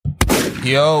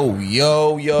Yo, we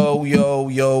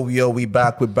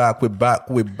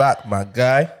back, my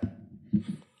guy.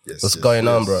 Yes, What's going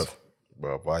on, bro?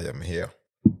 Bro, I am here.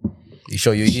 You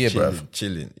sure you're here, bro?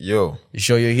 Chilling. Yo. You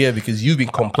sure you're here? Because you've been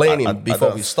complaining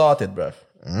before we started, bro.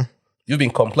 You've been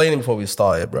complaining before we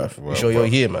started, bro. You sure you're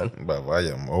here, man? But I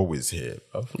am always here,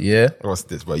 bro. Yeah? What's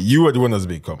this? But you are the one that's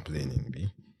been complaining, B.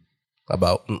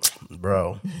 About,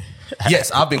 bro.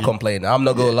 Yes, I've been complaining. I'm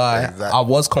not gonna lie. Exactly. I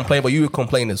was complaining, but you were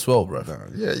complaining as well, bro.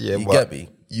 Yeah. You But get me?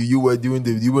 You were doing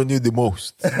the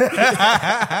most.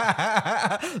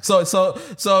 So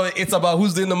it's about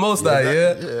who's doing the most now,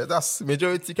 yeah? Yeah, that's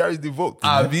majority carries the vote.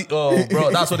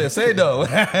 Bro, that's what they say though.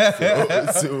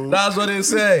 So- That's what they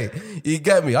say. You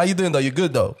get me? How you doing though? You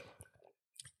good though?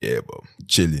 Yeah, bro.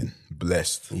 Chilling.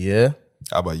 Blessed. Yeah.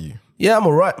 How about you? Yeah, I'm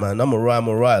alright, man. I'm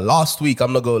alright. Last week,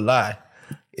 I'm not gonna lie.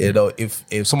 You know, if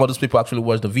some of those people actually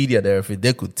watched the video there, if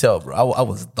they could tell, bro, I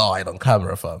was dying on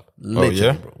camera, fam. Literally,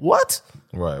 yeah? bro. What?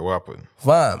 Right, what happened?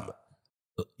 Fam.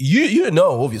 You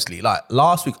know, obviously, like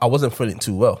last week I wasn't feeling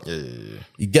too well. Yeah.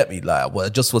 You get me? Like, well, I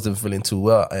just wasn't feeling too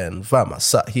well. And fam, I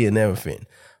sat here and everything.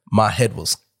 My head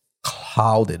was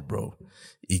clouded, bro.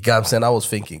 You get what I'm saying? I was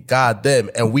thinking, God damn.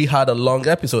 And we had a long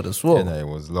episode as well. And it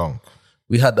was long.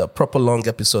 We had a proper long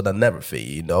episode and everything,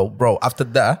 you know. Bro, after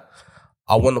that,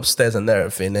 I went upstairs and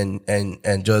everything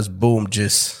and just boom,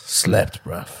 just slept,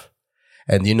 bruv.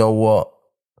 And you know what?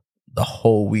 The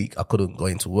whole week I couldn't go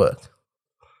into work.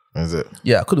 Is it?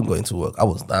 Yeah, I couldn't go into work. I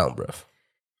was down, bruv.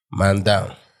 Man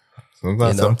down.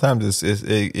 Sometimes, You know? sometimes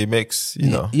it makes, you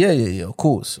know. Yeah, of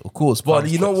course. But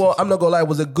you know what? I'm not gonna lie, it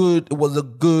was a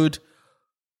good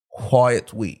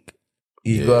quiet week.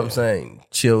 You know what I'm saying?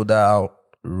 Chilled out,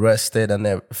 rested and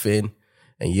everything.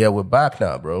 And yeah, we're back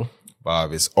now, bro.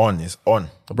 Bob, it's on.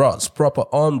 Bro, it's proper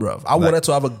on, bro. I wanted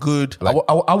to have a good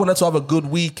I wanted to have a good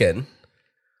weekend.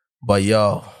 But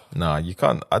yo, Nah, you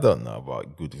can't. I don't know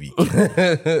about good weekend.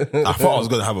 I thought I was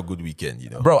gonna have a good weekend, you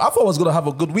know. bro, I thought I was gonna have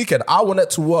a good weekend. I wanted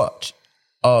to watch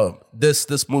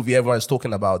this movie everyone's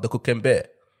talking about, The Cocaine Bear.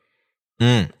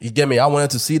 You get me? I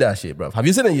wanted to see that shit, bro. Have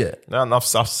you seen it yet? Nah, I've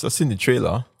seen the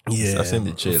trailer. I've seen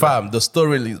the trailer. Fam, the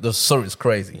story is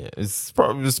crazy. Yeah, it's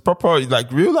proper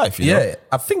like real life, you know. Yeah,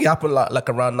 I think it happened like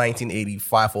around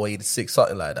 1985 or 86,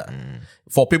 something like that.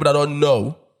 For people that don't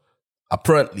know,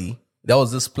 apparently there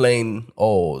was this plane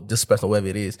or this person, whoever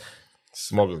it is,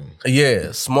 Smuggling.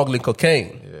 smuggling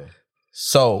cocaine. Yeah.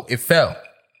 So it fell.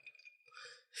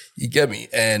 You get me?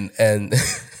 And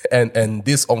and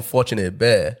this unfortunate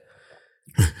bear,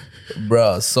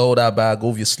 bruh, sold that bag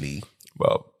obviously,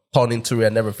 Well, turned into it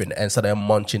and everything, and started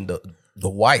munching the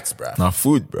whites, bruh. not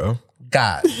food, bro.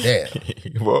 God damn.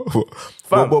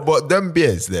 but them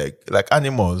bears, like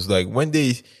animals, like when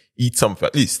they eat something,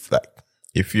 at least like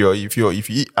if you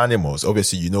eat animals,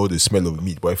 obviously you know the smell of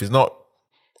meat. But if it's not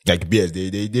like bears,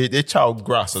 they chow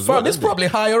grass as well. Fam, it's probably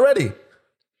high already.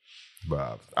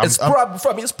 Bruh,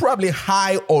 It's probably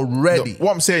high already.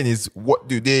 what I'm saying is, what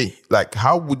do they like?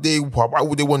 Why would they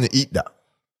want to eat that?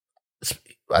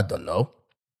 I don't know.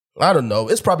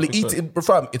 It's probably eating.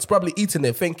 Fam, it's probably eating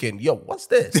and thinking, "Yo, what's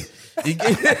this?" You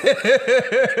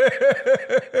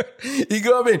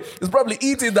get what I mean? It's probably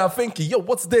eating that thinking, "Yo,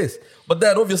 what's this?" But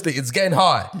then obviously it's getting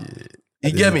high.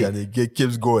 You get me? And it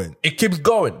keeps going. It keeps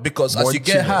going because as you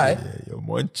get high, you're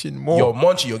munching more.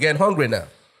 you're getting hungry now.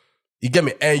 You get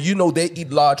me? And you know they eat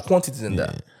large quantities in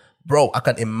that. Bro, I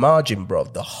can imagine, bro,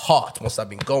 the heart must have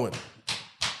been going.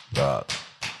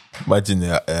 Imagine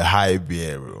a high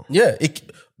bear, bro. Yeah,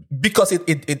 because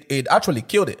it actually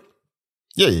killed it.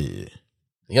 Yeah. You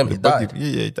get me? The It died. body-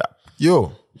 yeah, that.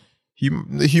 Yo,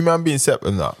 the human being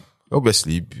separate now.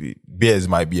 Obviously, bears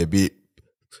might be a bit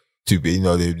too big. You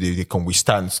know, they can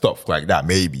withstand stuff like that,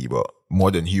 maybe, but more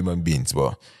than human beings.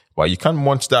 But you can't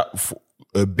munch that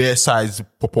a bear size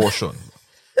proportion.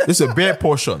 It's a bear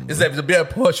portion. It's a bear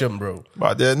portion, bro.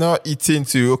 But they're not eating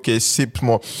to sip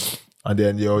more, and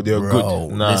then they're Bro,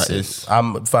 good. Nah,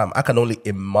 listen, fam, I can only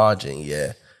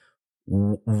imagine,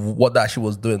 what that shit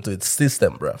was doing to its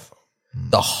system, bruv.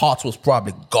 The heart was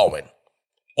probably going,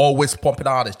 always pumping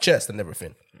out his chest and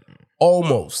everything,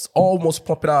 almost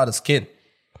pumping out his skin.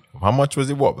 how much was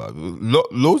it? What?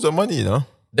 Loads of money, you know.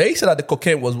 They said that the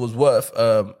cocaine was worth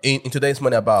in today's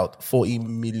money about £40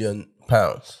 million.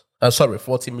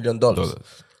 $40 million.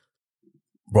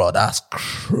 Bro, that's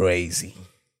crazy.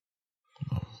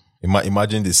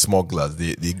 Imagine the smugglers.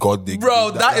 They got the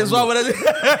Bro, that is what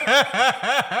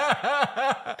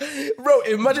bro,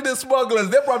 imagine the smugglers.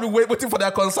 They're probably waiting for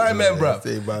their consignment, bro.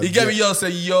 You get me? Yo, say,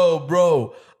 yo,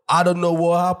 bro, I don't know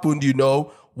what happened, you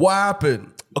know. What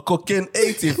happened? A cocaine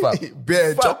 80, fam.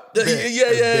 Bear,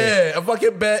 Yeah. A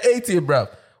fucking bear 80, bro.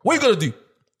 What are you gonna do?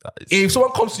 If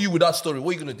someone comes to you with that story, what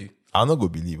are you gonna do? I'm not gonna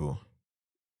believe her.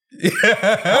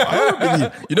 I don't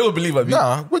believe. You don't believe me?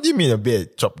 Nah, what do you mean a bear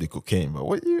chop the cocaine, bro?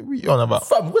 What you on about?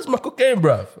 Fam, where's my cocaine,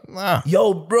 bruv? Nah,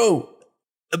 Yo, bro,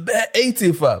 a bear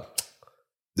 80, fam.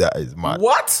 that is mad.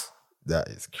 What? That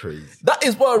is crazy. That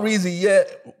is one reason, yeah,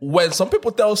 when some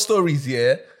people tell stories,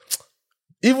 yeah,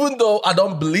 even though I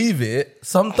don't believe it,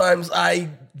 sometimes I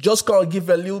just can't give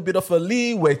a little bit of a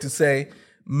leeway to say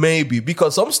maybe,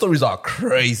 because some stories are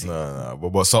crazy.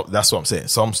 But that's what I'm saying.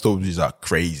 Some stories are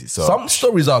crazy. So Some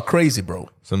stories are crazy, bro.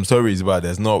 some stories about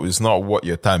it's not what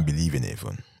your time believing in.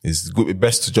 Fun. It's good,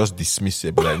 best to just dismiss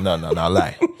it. But like, no,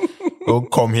 lie.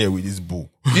 Don't come here with this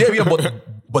bull. Yeah,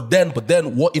 but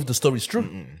then, what if the story's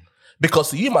true?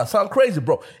 Because you might sound crazy,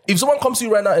 bro. If someone comes to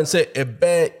you right now and say a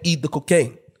bear eat the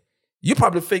cocaine, you're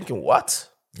probably thinking, what?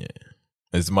 Yeah,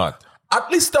 it's mad.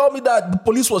 At least tell me that the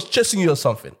police was chasing you or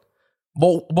something.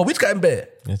 But which kind of bear?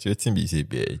 It's your thing, be say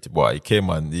bear. Boy, it came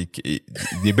and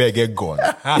the bear get gone.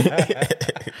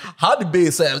 How the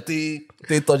bear say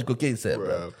they touch cocaine, say,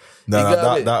 bro?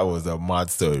 That was a mad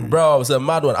story, Bro, it was a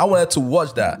mad one. I wanted to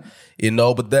watch that,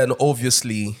 but then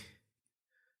obviously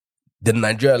the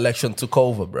Nigeria election took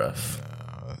over, bro.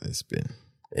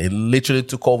 It literally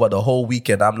took over the whole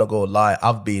weekend. I'm not gonna lie.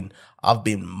 I've been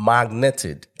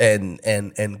magneted and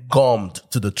gummed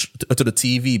to the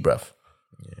TV, bro.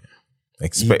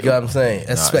 You know what I'm saying?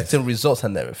 Expecting results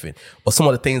and everything. But some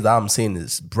of the things that I'm seeing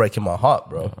is breaking my heart,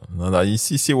 bro. No. You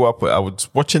see what I was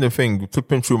watching the thing,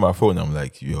 flipping through my phone. I'm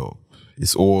like, yo,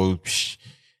 it's all.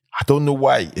 I don't know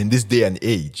why in this day and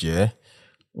age, yeah,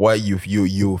 why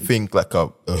you think like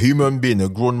a human being, a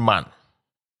grown man,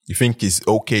 you think it's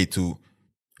okay to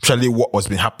tell you what's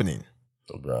been happening,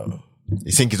 bro.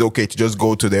 You think it's okay to just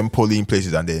go to them polling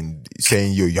places and then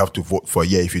saying you have to vote for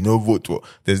if you don't vote for.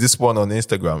 There's this one on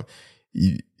Instagram.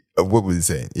 What was he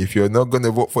saying? If you're not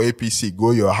gonna vote for APC,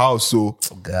 go your house. So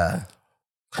God,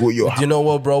 go your house. You know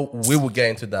what, bro? We will get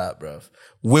into that, bro.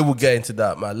 We will get into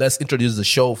that, man. Let's introduce the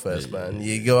show first, man.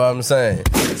 You get what I'm saying?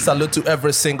 Salute to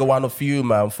every single one of you,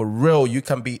 man. For real, you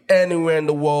can be anywhere in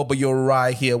the world, but you're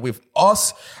right here with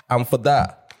us. And for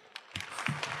that,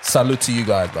 salute to you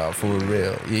guys, man. For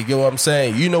real. You get what I'm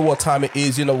saying? You know what time it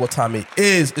is. You know what time it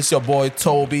is. It's your boy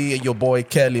Toby and your boy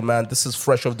Kelly, man. This is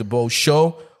Fresh Off the Boat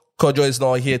Show. Kojo is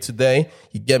not here today.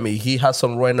 You get me? He has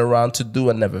some running around to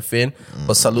do and everything.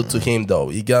 But salute to him,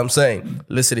 though. You get what I'm saying?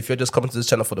 Listen, if you're just coming to this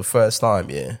channel for the first time,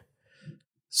 yeah,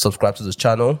 subscribe to this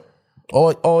channel.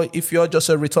 Or if you're just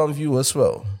a return viewer as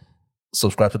well,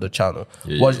 subscribe to the channel.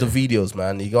 Watch the videos,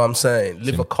 man. You get what I'm saying?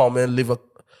 Leave a comment, leave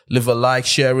a like,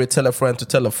 share it, tell a friend to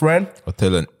tell a friend. Or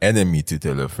tell an enemy to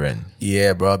tell a friend.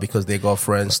 Yeah, bro, because they got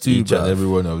friends too, Each bro. and every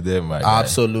one of them, man.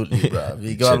 Absolutely, bro.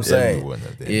 You get what I'm saying?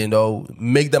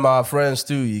 Make them our friends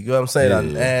too. You get what I'm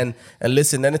saying? And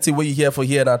listen, anything what you hear for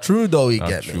here not true though, you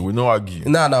get me? We don't argue.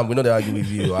 Nah, we know they argue with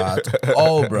you at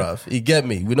all, bro. You get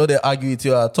me? We know they argue with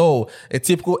you at all. A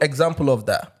typical example of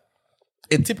that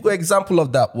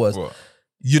was, What?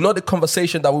 the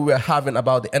conversation that we were having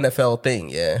about the NFL thing,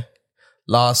 yeah?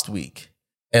 Last week.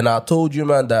 And I told you,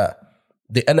 man, that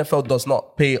the NFL does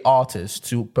not pay artists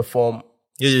to perform on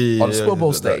the Super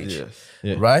Bowl stage.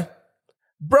 Right?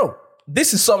 Bro,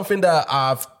 this is something that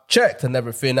I've checked and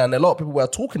everything, and a lot of people were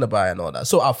talking about it and all that.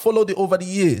 So I followed it over the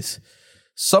years.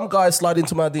 Some guys slide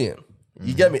into my DM.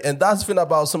 You get me? And that's the thing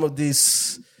about some of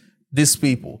these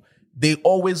people. They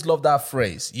always love that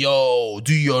phrase. Yo,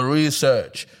 do your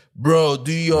research. Bro,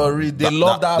 they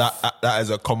love that. That is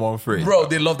a common phrase. Bro,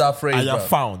 they love that phrase. I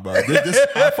found, bro.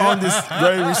 I found this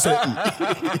very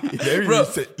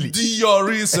recently. Do your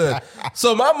research.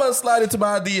 So my man slide into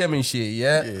my DM and shit,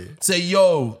 yeah? Say,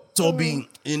 yo, Toby,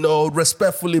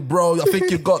 respectfully, bro, I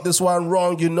think you got this one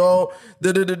wrong,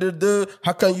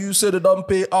 How can you say they don't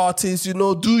pay artists,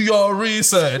 do your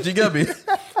research, you get me?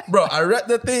 Bro, I read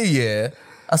the thing, yeah?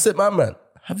 I said, my man,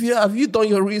 have you done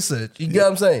your research? You get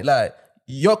what I'm saying? Like,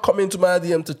 you're coming to my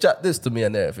DM to chat this to me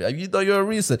and everything. Have you done your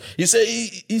research? He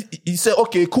said,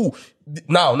 okay, cool.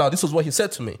 Now, this was what he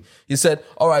said to me. He said,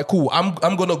 all right, cool. I'm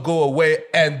gonna go away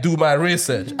and do my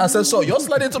research. I said, so you're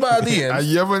sliding into my DM. And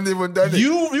you haven't even done it.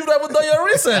 You've never done your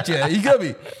research yet. You get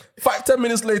me? 5-10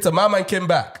 minutes later, my man came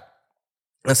back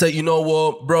and said, you know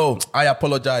what, bro, I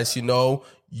apologize,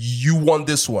 you won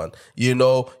this one. You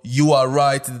are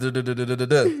right.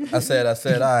 I said,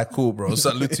 all right, cool, bro.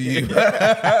 Salute to you. You know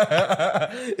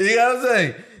what I'm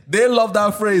saying? They love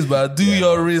that phrase, man. Do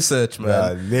your research,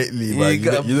 man. Lately,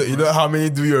 man. You know how many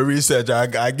do your research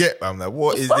I get? I'm like,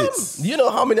 what is this? You know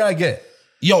how many I get?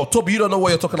 Yo, Toby, you don't know what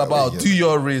you're talking about. Do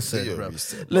your research, bro.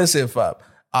 Listen, fam.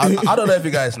 I don't know if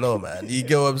you guys know, man. You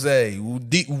get what I'm saying?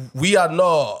 We are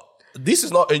not. This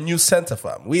is not a new center,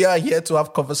 fam. We are here to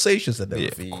have conversations and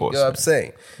everything. Yeah, of course, you know what I'm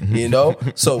saying? You know?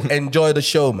 So enjoy the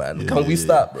show, man. Can we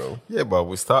start, bro? Yeah, but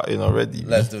we're starting already.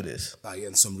 Let's do this. I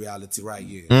getting some reality right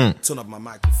here. Turn up my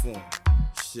microphone.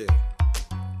 Shit.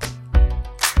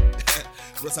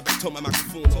 Bros, I been turn my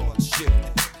microphone on. Shit.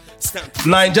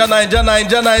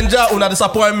 Ninja, una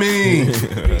disappoint me.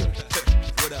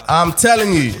 I'm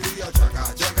telling you.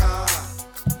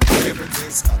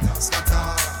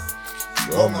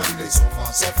 Oh man, they so far.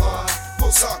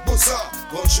 Bossa,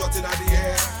 one shot in the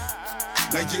air.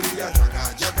 Nigeria,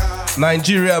 jaga.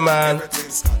 Nigeria, man.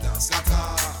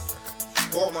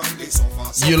 Oh man, they so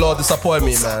far. You lot disappoint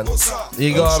me, man.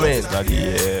 You know what I mean?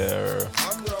 Yeah.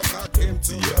 I'm rock, I came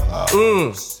to your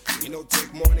house. He no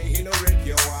take money, he no rape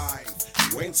your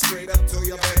wife. Went straight up to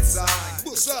your bedside.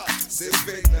 Bossa, sit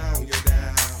big now, you're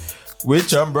down.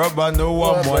 Which umbrella no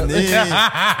one money? Which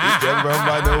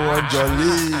umbrella no one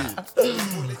jolly?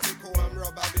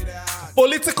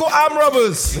 Political arm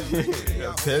robbers.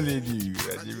 I'm telling you.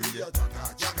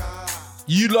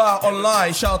 You lot are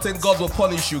online shouting, God will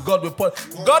punish you. God will punish.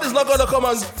 God is not going to come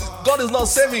and God is not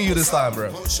saving you this time,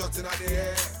 bro.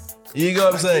 You know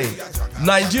what I'm saying?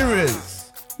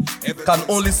 Nigerians can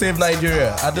only save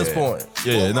Nigeria at this point.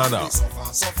 Yeah, no.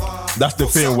 That's the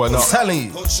thing. We're I'm not. telling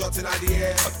you.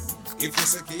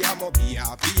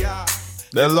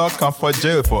 The law come for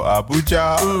jail for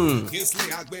Abuja.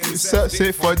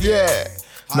 Say for yeah.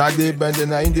 Now they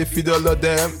bending in the feed all of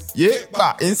them. Yeah,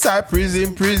 but inside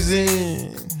prison.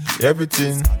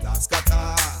 Everything.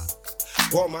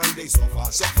 One man they suffer.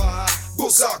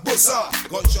 Bossa.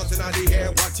 Gunshot in the air,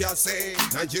 what you say?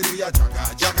 Nigeria,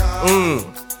 jaga.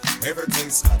 Everything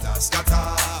scatter.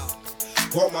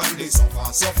 One man they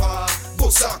suffer.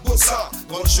 Bossa.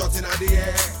 Gunshot in the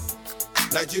air.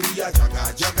 Nigeria,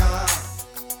 jaga.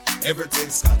 Everything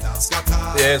scatter.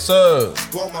 Yes, sir.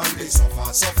 One man they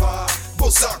suffer.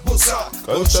 Bossa.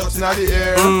 Gunshot in the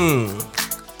air.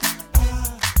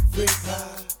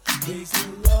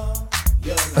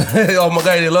 Oh my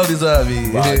God, they love this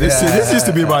movie. This used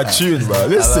to be my tune, bro.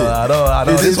 Listen. I know.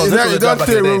 This was You back don't in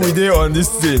tell the when day, we did on this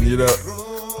thing, you know.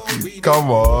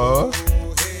 Come on.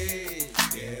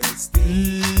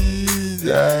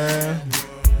 Yeah.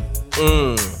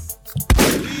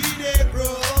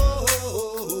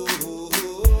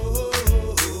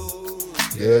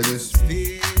 Yeah, this.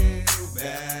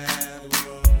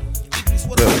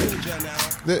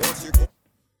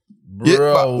 Yeah,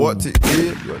 Bro. but what it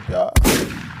is,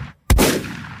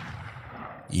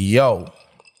 Yo.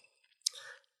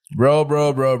 Bro.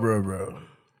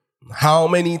 How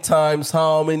many times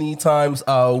are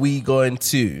we going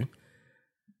to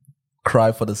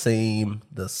cry for the same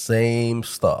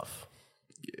stuff?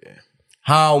 Yeah.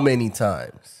 How many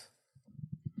times?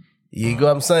 You know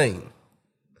what I'm saying?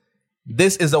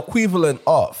 This is equivalent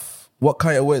of what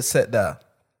Kanye West said that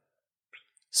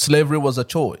slavery was a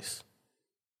choice.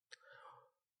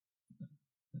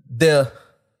 The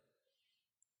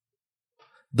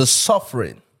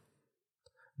suffering,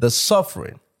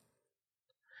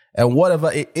 and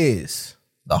whatever it is,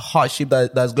 the hardship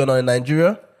that's going on in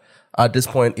Nigeria, at this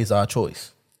point is our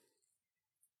choice.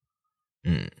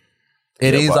 It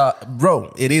is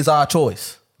our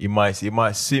choice. It might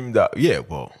seem that,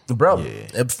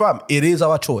 Fam, it is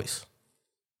our choice.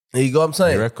 You know what I'm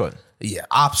saying? I reckon. Yeah,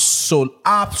 absolutely.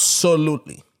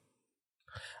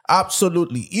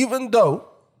 Even though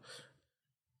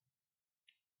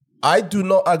I do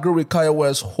not agree with Kanye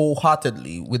West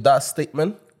wholeheartedly with that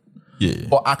statement,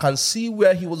 but I can see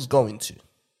where he was going to.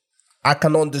 I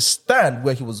can understand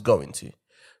where he was going to,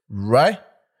 right?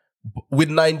 With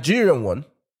Nigerian one,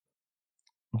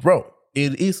 bro,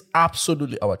 it is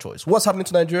absolutely our choice. What's happening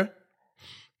to Nigeria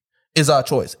is our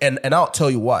choice, and I'll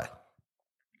tell you why.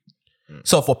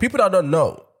 So for people that don't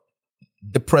know,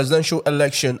 the presidential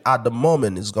election at the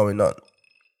moment is going on.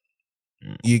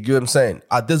 You get what I'm saying?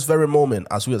 At this very moment,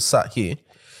 as we are sat here,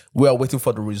 we are waiting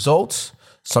for the results.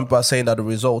 Some people are saying that the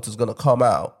result is going to come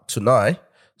out tonight.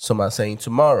 Some are saying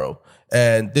tomorrow.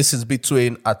 And this is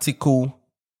between Atiku,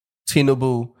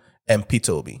 Tinubu, and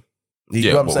Peter Obi. You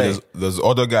get what I'm saying? There's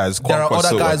other guys. There are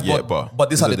other guys, but but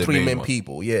these are the three main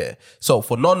people. Yeah. So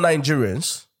for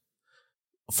non-Nigerians,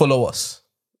 follow us.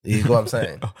 You know what I'm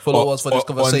saying? Follow us for this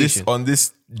conversation. On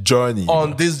this journey.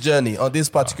 On this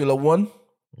particular one.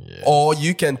 Yeah. Or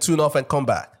you can tune off and come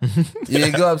back. You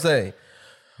know what I'm saying?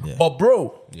 Yeah. But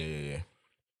bro,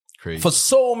 Crazy. for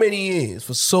so many years,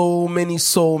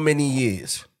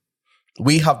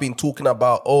 We have been talking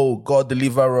about, oh, God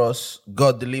deliver us,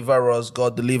 God deliver us,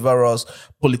 God deliver us.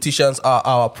 Politicians are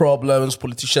our problems.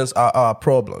 Politicians are our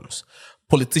problems.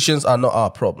 Politicians are not our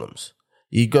problems.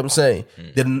 You get what I'm saying?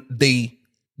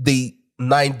 The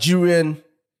Nigerian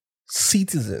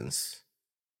citizens,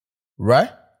 right?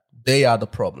 They are the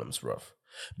problems, bruv.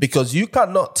 Because you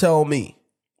cannot tell me,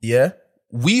 yeah?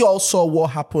 We all saw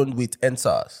what happened with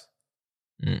NSAS.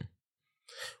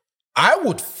 I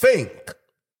would think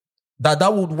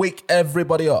that would wake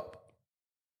everybody up.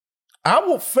 I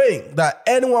would think that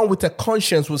anyone with a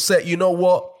conscience would say, you know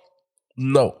what?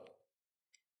 No.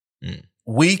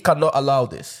 We cannot allow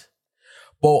this.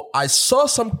 But I saw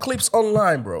some clips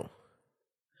online, bro.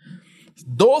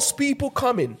 Those people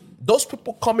coming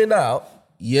out,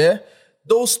 yeah,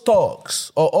 those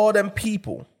thugs or all them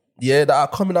people, yeah, that are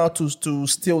coming out to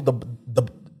steal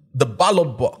the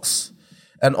ballot box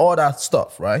and all that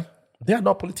stuff, right? They are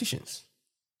not politicians.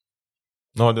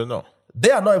 No, they're not. They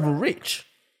are not even rich.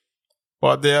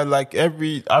 But they are like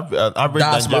average That's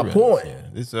Nigerians. my point. Yeah,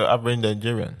 these are average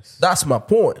Nigerians. That's my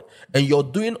point. And you're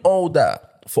doing all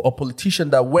that for a politician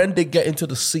that when they get into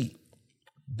the seat,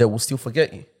 they will still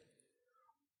forget you.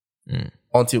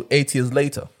 Until 8 years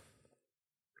later.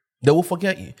 They will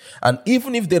forget you. And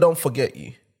even if they don't forget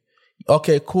you,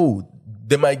 okay, cool.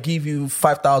 They might give you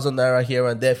 5,000 naira here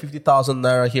and there, 50,000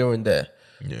 naira here and there.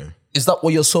 Yeah. Is that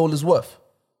what your soul is worth?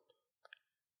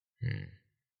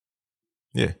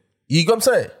 Yeah. You get what I'm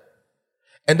saying?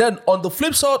 And then on the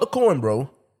flip side of the coin, bro,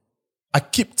 I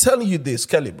keep telling you this,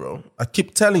 Kelly, bro. I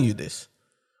keep telling you this.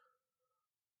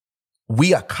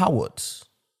 We are cowards.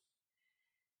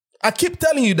 I keep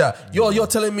telling you that. You're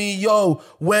telling me,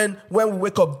 when we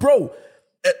wake up, bro,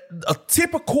 a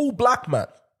typical black man,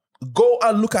 go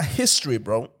and look at history,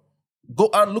 bro. Go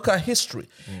and look at history.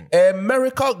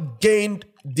 America gained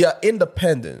their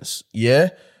independence, yeah,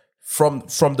 from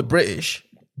the British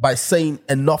by saying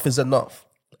enough is enough.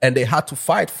 And they had to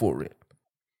fight for it,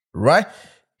 right?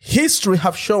 History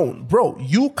have shown, bro,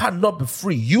 you cannot be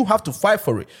free. You have to fight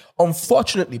for it.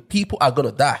 Unfortunately, people are going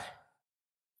to die.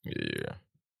 Yeah.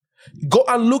 Go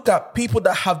and look at people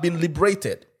that have been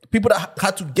liberated. People that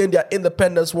had to gain their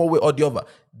independence one way or the other.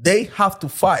 They have to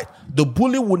fight. The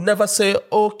bully would never say,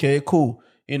 okay, cool.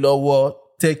 You know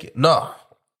what? Take it. Nah.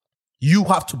 You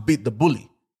have to beat the bully.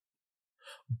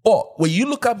 But when you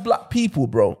look at black people,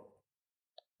 bro,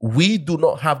 we do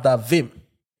not have that vim.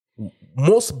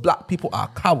 Most black people are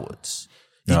cowards.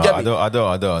 You No, get I me?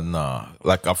 don't, nah.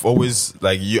 Like, I've always,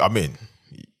 like, you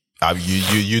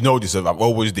know this, I've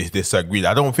always disagreed.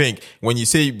 I don't think, when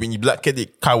you black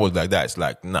kid cowards like that, it's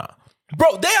like, nah.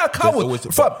 Bro, they are cowards. always-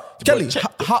 Fam, but Kelly,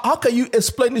 check- how can you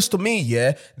explain this to me,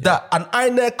 yeah? That an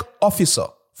INEC officer,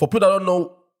 for people that don't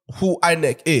know who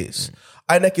INEC is,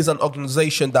 INEC is an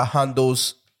organization that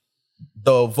handles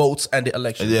the votes and the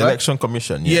elections. The right? election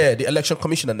commission, Yeah, the election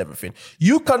commission and everything.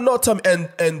 You cannot tell me,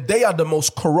 and they are the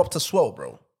most corrupt as well,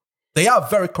 bro. They are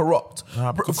very corrupt.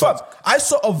 Bro, fam, I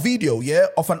saw a video, yeah,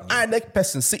 of an INEC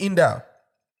person sitting down.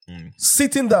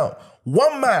 Sitting down.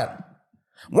 One man,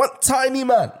 one tiny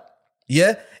man,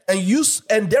 yeah,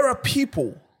 and there are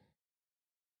people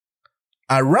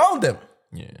around them.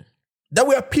 Yeah. There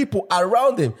were people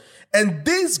around him. And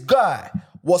this guy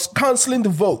was cancelling the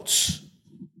votes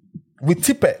with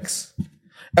Tipex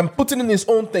and putting in his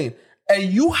own thing. And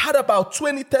you had about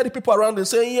 20, 30 people around him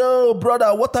saying, yo,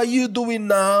 brother, what are you doing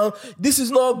now? This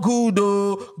is not good,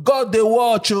 oh. God, they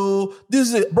watch, oh. This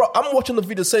is it. Bro, I'm watching the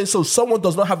video saying, so someone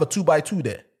does not have a 2x2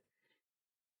 there.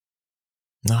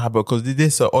 Nah, because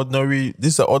this are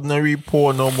ordinary,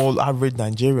 poor, normal, average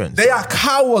Nigerians. They are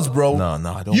cowards, bro.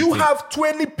 No, I don't You think- have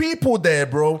 20 people there,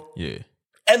 bro. Yeah.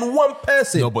 And one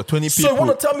person. No, but 20 So you people-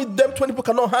 want to tell me them 20 people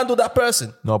cannot handle that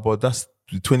person? No, but that's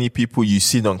the 20 people you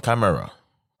see on camera.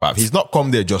 But he's not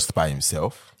come there just by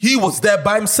himself. He was there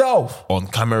by himself. On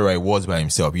camera, he was by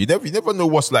himself. You never know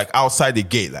what's like outside the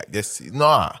gate like this.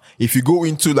 Nah. If you go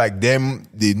into like the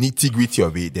nitty gritty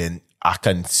of it, then I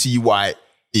can see why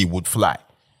it would fly.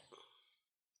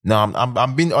 Now,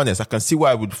 I'm being honest. I can see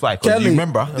why it would fly. Because Kelly. you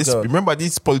remember Okay. remember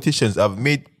these politicians have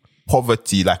made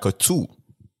poverty like a tool.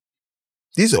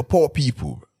 These are poor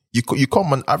people. You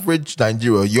come on average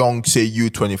Nigeria, young, say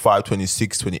you 25,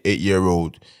 26,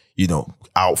 28-year-old, you know,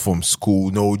 out from school,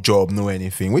 no job, no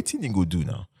anything. What do you go do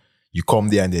now? You come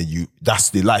there and then that's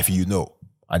the life you know.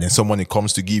 And then someone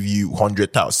comes to give you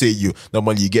 100,000. Say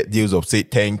normally you get deals of say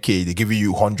 10K, they give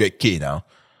you 100K now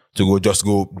to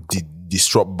go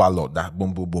disrupt ballot, that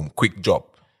boom, boom, boom, quick job.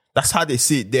 That's how they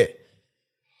see it there.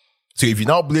 So if you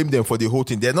now blame them for the whole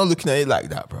thing, they're not looking at it like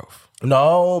that, bro.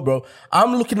 No, bro.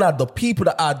 I'm looking at the people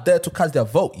that are there to cast their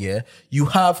vote, yeah? You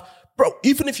have, Bro,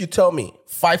 even if you tell me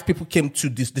 5 people came to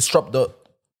disrupt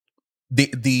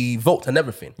the vote and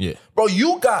everything. Yeah. Bro,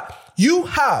 you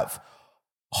have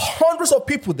hundreds of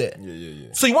people there. Yeah.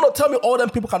 So you want to tell me all them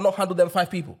people cannot handle them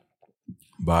 5 people?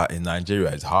 But in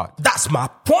Nigeria, it's hard. That's my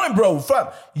point, bro. Fam,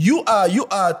 you are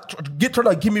trying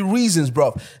to give me reasons,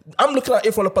 bro. I'm looking at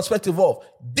it from the perspective of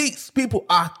these people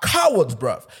are cowards,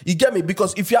 bro. You get me?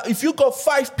 Because if you got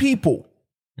 5 people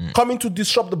coming to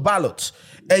disrupt the ballots,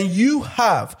 and you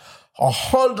have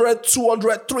 100,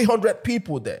 200, 300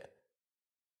 people there,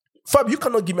 fam, you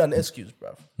cannot give me an excuse,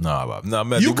 bro. Nah,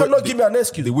 man. You cannot give me an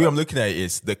excuse. The way bro. I'm looking at it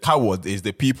is the coward is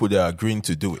the people that are agreeing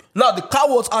to do it. Now, the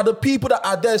cowards are the people that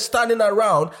are there standing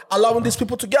around, allowing these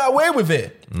people to get away with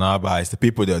it. Nah, but it's the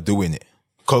people that are doing it.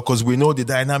 Because we know the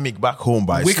dynamic back home,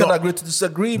 but We it's can not, agree to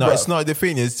disagree, no, bro. it's not. The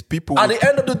thing is, people... At the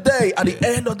end of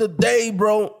the day,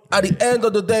 bro, at the end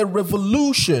of the day,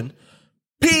 revolution,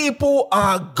 people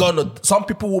are gonna, some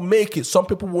people will make it, some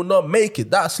people will not make it.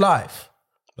 That's life.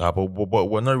 But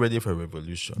we're not ready for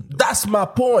revolution, though. That's my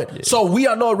point. Yeah. So we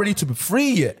are not ready to be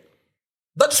free yet.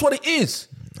 That's what it is.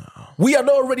 No. We are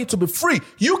not ready to be free.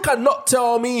 You cannot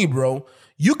tell me, bro.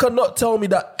 You cannot tell me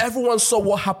that everyone saw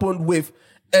what happened with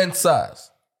NSAS.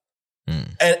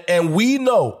 And we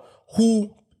know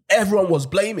who everyone was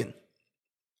blaming.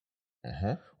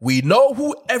 We know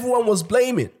who everyone was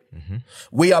blaming.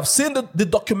 We have seen the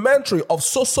documentary of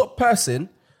so person,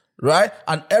 right?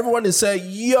 And everyone is saying,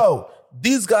 yo,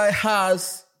 this guy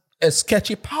has a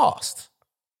sketchy past.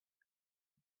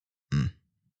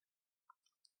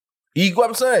 You get what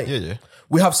I'm saying? Yeah.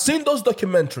 We have seen those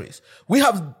documentaries.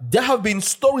 There have been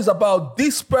stories about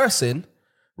this person,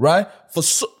 right? For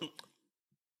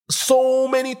so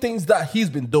many things that he's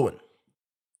been doing.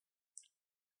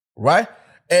 Right?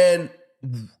 And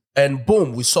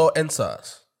boom, we saw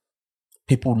NSAS.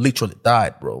 People literally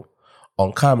died, bro,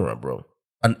 on camera, bro.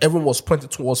 And everyone was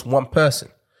pointed towards one person.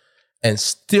 And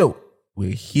still,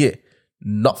 we're here.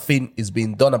 Nothing is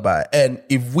being done about it. And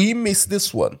if we miss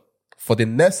this one for the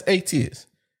next 8 years,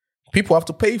 people have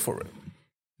to pay for it.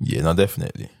 Yeah, no,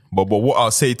 definitely. But what I'll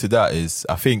say to that is,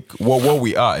 I think what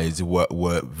we are is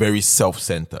we're very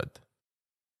self-centered.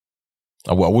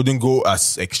 I wouldn't go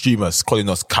as extreme as calling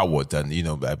us cowards, and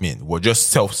we're just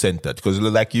self-centered. Because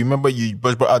like you remember, you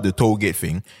brought out the toll gate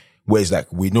thing, where it's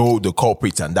like we know the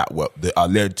culprits and that were the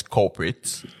alleged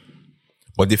culprits.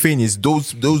 But the thing is,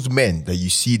 those men that you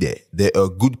see there, they are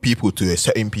good people to a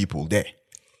certain people there.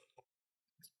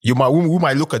 We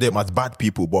might look at them as bad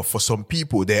people, but for some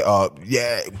people, they are,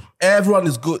 Everyone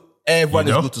is good. Everyone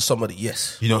is good to somebody,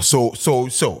 yes.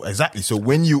 So exactly. So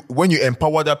when you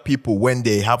empower the people, when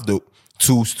they have the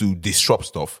tools to disrupt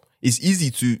stuff, it's easy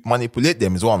to manipulate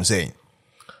them, is what I'm saying.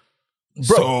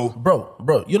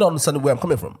 Bro, you don't understand where I'm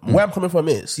coming from. Where I'm coming from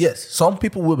is, yes, some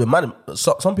people will be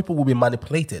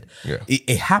manipulated. Yeah.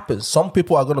 It happens. Some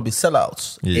people are going to be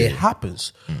sellouts. Yeah. It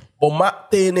happens. But my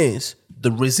thing is,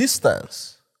 the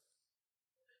resistance,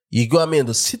 you go,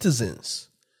 the citizens,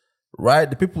 right?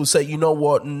 The people who say, you know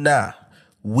what, nah,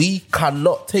 we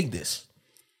cannot take this.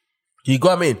 You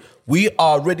go, we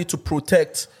are ready to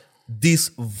protect these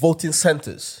voting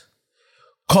centers.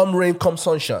 Come rain, come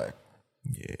sunshine.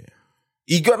 Yeah.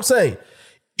 You get what I'm saying?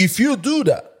 If you do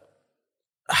that,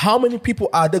 how many people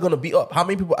are they going to beat up? How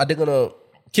many people are they going to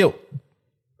kill?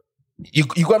 You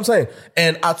get what I'm saying?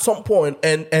 And at some point,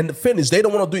 and the thing is, they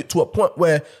don't want to do it to a point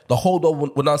where the whole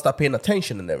world will not start paying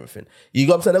attention and everything. You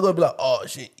get what I'm saying? They're going to be like, oh,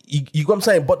 shit. You get what I'm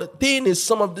saying? But the thing is,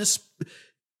 some of this...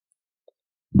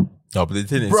 No, but the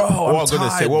thing is, bro, what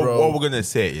we're gonna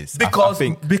say is, because I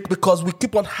think, because we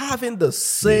keep on having the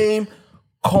same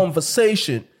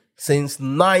conversation since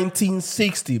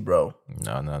 1960, bro.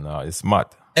 No, it's mad.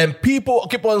 And people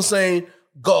keep on saying,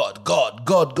 God.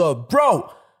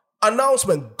 Bro,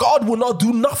 announcement, God will not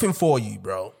do nothing for you,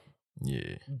 bro.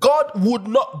 Yeah. God would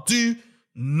not do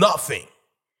nothing.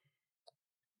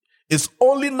 It's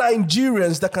only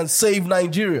Nigerians that can save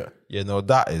Nigeria. Yeah, no,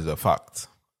 that is a fact.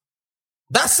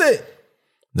 That's it.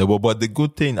 No, but the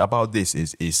good thing about this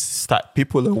is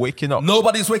people are waking up.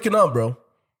 Nobody's waking up, bro.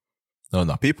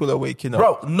 No, people are waking up.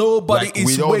 Bro, nobody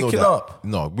is waking up.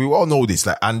 No, we all know this.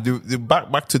 Like, and the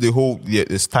back to the whole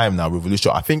this time now,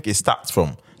 revolution. I think it starts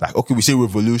from, like, okay, we say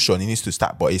revolution, it needs to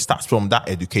start, but it starts from that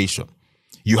education.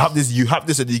 You have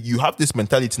this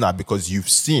mentality now because you've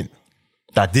seen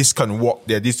that this can work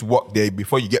there, this work there.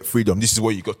 Before you get freedom, this is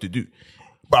what you got to do.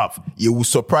 But it will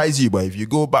surprise you, but if you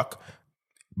go back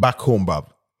home,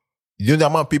 Bob, you know the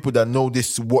amount of people that know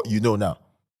this, what you know now.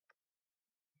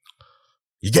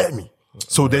 You get me?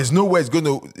 So there's no way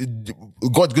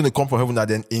God's gonna come from heaven and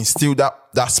then instill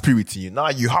that spirit in you. Now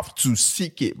you have to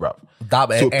seek it, bro.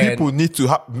 People need to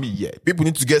people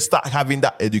need to start having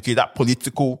that that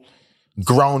political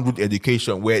grounded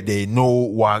education where they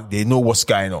know what's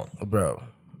going on. Bro.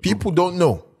 People don't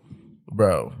know.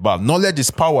 Bro. But knowledge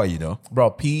is power, you know.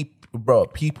 Bro,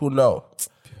 people know.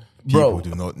 People do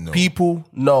not know. People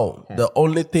know. The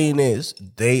only thing is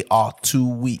they are too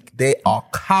weak. They are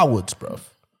cowards, bro.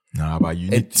 Nah, but you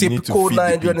A need typical to feed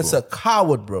Nigerian the is a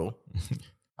coward, bro.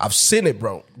 I've seen it,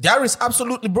 bro. That is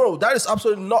absolutely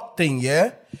nothing,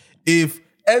 yeah? If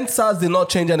NSAS did not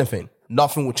change anything,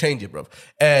 nothing will change it, bro.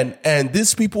 And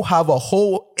these people have a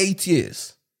whole 8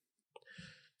 years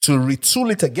to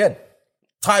retool it again,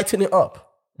 tighten it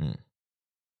up.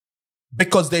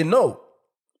 Because they know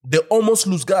they almost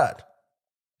lose God.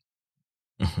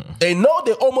 They know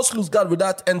they almost lose God with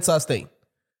that NSAS thing.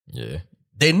 Yeah.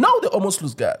 They know they almost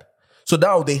lose God. So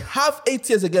now they have 8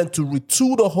 years again to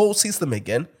retool the whole system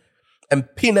again and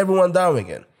pin everyone down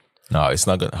again. No, it's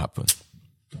not going to happen.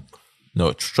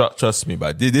 No, trust me,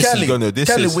 but this Kelly, is going to...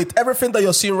 Kelly, with everything that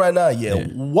you're seeing right now,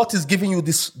 what is giving you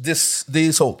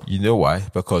this hope? You know why?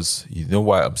 Because you know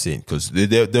why I'm saying? Because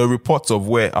there are reports of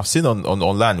where I've seen on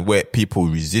online where people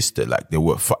resisted, like they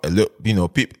were,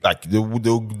 people like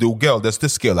the girl. There's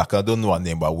this girl, like I don't know her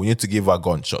name, but we need to give her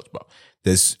gunshots. But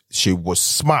she was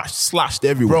slashed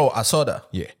everywhere. Bro, I saw that.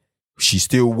 Yeah, she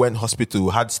still went hospital,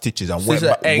 had stitches, and went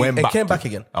back, came back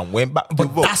again, and went back.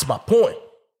 But that's my point.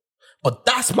 But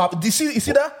that's my. Do you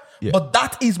see that? Yeah. But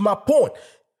that is my point.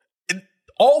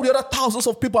 All the other thousands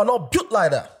of people are not built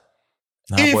like that.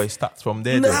 Boy, it starts from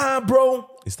there. Bro.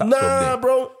 It starts from there.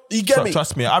 Bro. You get me?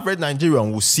 Trust me, average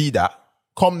Nigerian will see that.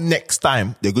 Come next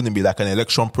time, they're going to be like an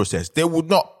election process. They would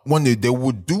not. They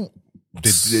would do.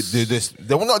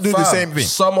 They will not do the same thing.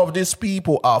 Some of these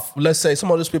people are. Let's say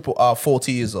some of these people are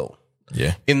 40 years old.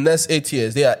 Yeah. In the next 8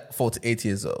 years, they are 48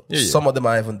 years old. Yeah. Some of them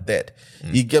are even dead.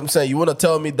 You get what I'm saying? You want to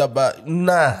tell me that, but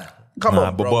come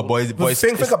on, bro. Boys,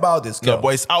 think about this. Girl. No,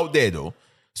 but it's out there though.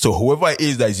 So whoever it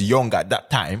is that is young at that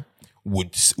time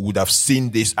would have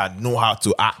seen this and know how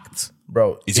to act.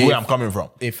 Bro, it's where I'm coming from.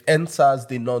 If NSAS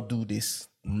did not do this,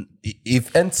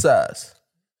 if NSAS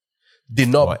did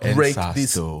not break NSAS,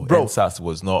 this, though, bro, NSAS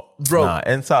was not. Bro,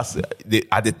 NSAS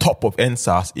at the top of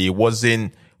NSAS, it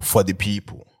wasn't for the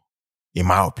people. In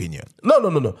my opinion.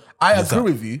 No. I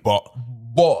agree with you. But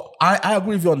I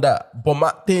agree with you on that. But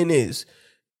my thing is,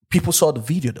 people saw the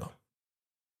video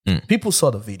though. People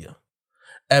saw the video.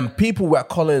 And people were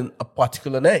calling a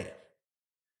particular name.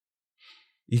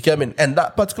 You get me? And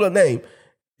that particular name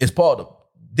is part of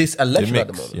this election at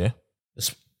the moment. Yeah.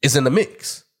 It's in the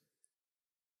mix.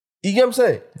 You get what I'm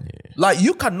saying? Yeah. Like,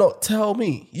 you cannot tell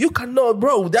me. You cannot,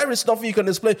 bro. There is nothing you can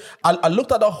explain. I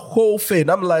looked at the whole thing.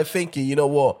 I'm like thinking, you know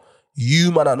what?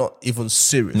 You man are not even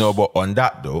serious. No, but on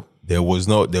that though, was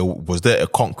there a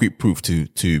concrete proof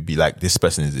to be like this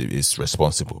person is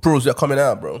responsible? Proofs were coming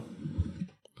out, bro.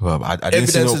 Well, I didn't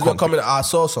see no were coming out. I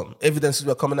saw some evidences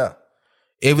were coming out.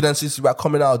 Evidences were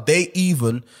coming out. They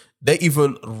even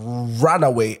ran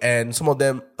away, and some of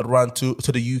them ran to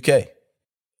the UK.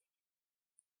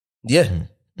 Yeah,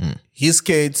 his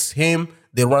kids,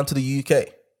 they ran to the UK.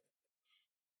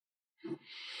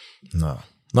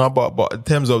 No, but in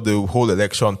terms of the whole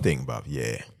election thing, bruv,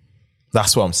 yeah.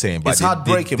 That's what I'm saying. But it's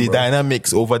heartbreaking, the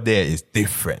dynamics over there is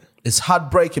different. It's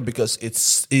heartbreaking because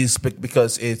it's the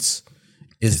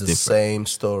same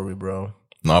story, bro.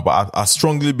 No, but I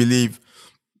strongly believe,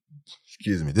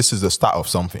 this is the start of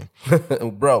something.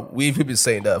 Bro, we've been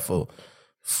saying that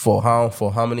for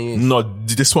how many years? No,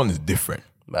 this one is different.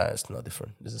 Man, it's not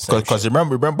different. It's the same. Because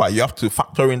remember, you have to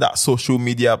factor in that social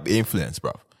media influence,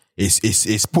 bro.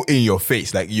 It's put in your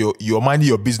face. Like your minding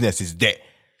your business is there.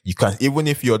 You can, even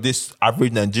if you're this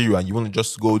average Nigerian, you want to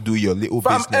just go do your little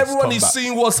business. Everyone is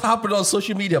seeing what's happening on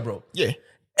social media, bro. Yeah.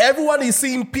 Everyone is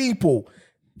seeing people.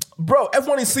 Bro,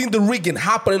 everyone is seeing the rigging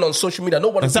happening on social media.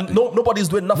 Nobody's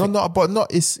doing nothing.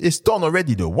 It's done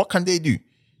already though. What can they do?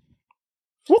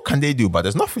 What can they do? But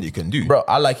there's nothing you can do. Bro,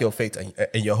 I like your faith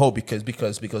and your hope because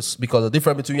the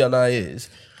difference between you and I is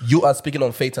you are speaking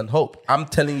on faith and hope. I'm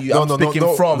telling you,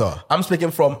 I'm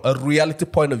speaking from a reality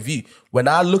point of view. When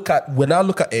I look at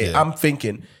it, I'm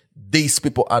thinking these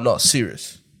people are not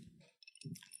serious.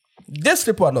 These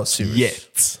people are not serious.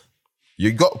 Yet.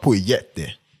 You got to put yet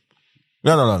there.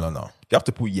 No. You have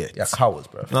to put yet. You're cowards,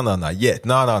 bro. No. Yet.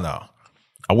 No.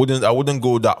 I wouldn't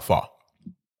go that far.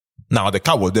 Now,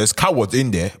 there's cowards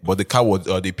in there, but the cowards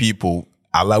are the people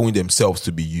allowing themselves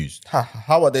to be used.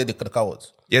 How are they the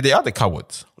cowards? Yeah, they are the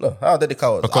cowards. No, how are they the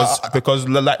cowards? Because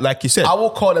like you said, I will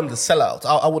call them the sellouts.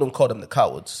 I wouldn't call them the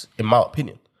cowards, in my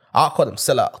opinion. I'll call them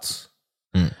sellouts.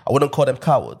 I wouldn't call them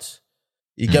cowards.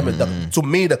 You get me? To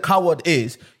me, the coward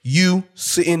is you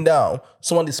sitting down,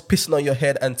 someone is pissing on your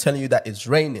head and telling you that it's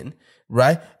raining,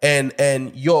 right?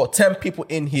 And you're 10 people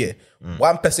in here.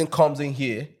 One person comes in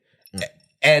here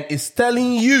and is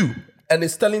telling you, and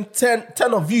is telling 10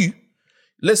 of you,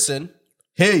 listen,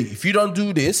 hey, if you don't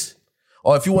do this,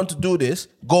 or if you want to do this,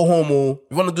 go home, or if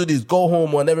you want to do this, go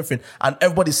home, and everything. And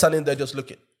everybody's standing there just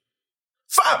looking.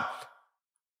 Fam!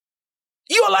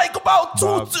 You're like about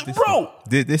bro.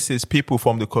 This is people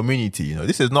from the community, you know.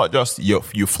 This is not just you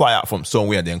fly out from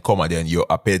somewhere and then come and then you're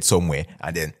appeared somewhere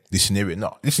and then this scenario.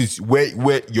 No, this is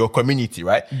where your community,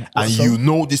 right? And you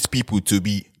know these people to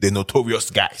be the notorious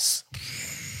guys.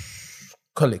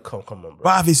 Come on, bro.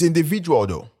 But it's individual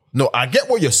though. No, I get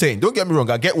what you're saying. Don't get me wrong.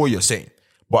 I get what you're saying.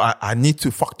 But I need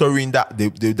to factor in that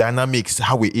the dynamics,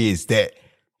 how it is there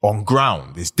on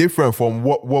ground. It's different from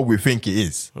what we think it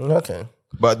is. Okay.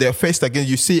 But they're faced against,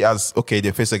 you see as, okay,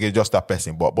 they're faced against just that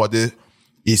person. But the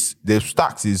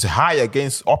stacks is high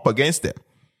up against them.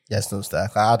 There's no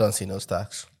stack. I don't see no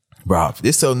stacks. Bruv,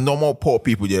 these are normal poor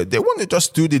people. They want to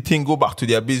just do the thing, go back to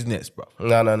their business, bro.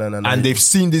 No. And they've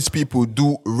seen these people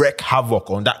wreak havoc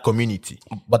on that community.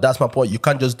 But that's my point. You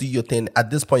can't just do your thing. At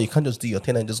this point, you can't just do your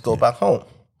thing and just go back home.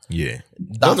 Yeah.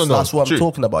 That's what I'm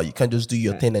talking about. You can't just do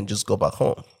your thing and just go back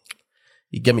home.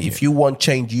 You get me? If you want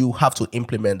change, you have to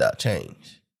implement that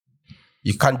change.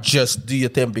 You can't just do your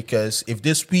thing because if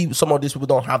some of these people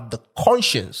don't have the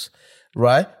conscience,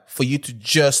 right, for you to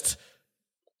just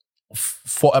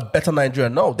for a better Nigeria.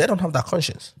 No, they don't have that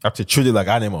conscience. Have to treat it like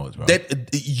animals, bro.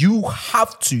 You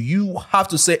have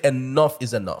to say enough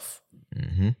is enough.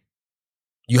 Mm-hmm.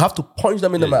 You have to punch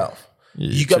them in the mouth.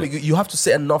 Yeah, you have to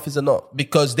say enough is enough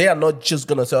because they are not just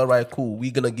gonna say, all right, cool,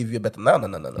 we're gonna give you a better.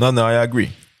 No, I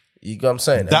agree. You get what I'm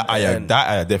saying? That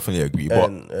I definitely agree.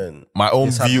 But my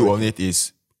own view on it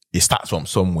is it starts from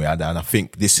somewhere, and I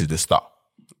think this is the start.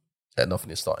 Enough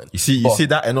is starting. You see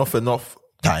that enough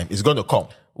time is gonna come.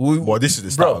 But this is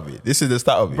the start of it. This is the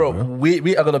start of it, bro.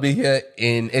 We are gonna be here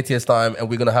in 8 years' time, and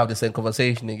we're gonna have the same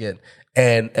conversation again,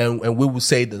 and we will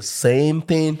say the same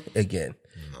thing again,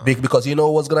 because you know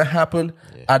what's gonna happen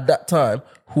at that time.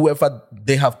 Whoever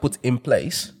they have put in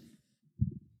place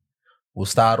will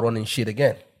start running shit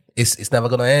again. It's never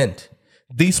gonna end.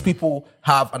 These people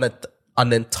have an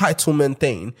entitlement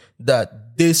thing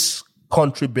that this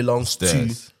country belongs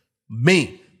to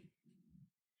me.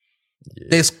 Yeah.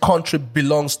 This country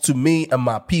belongs to me and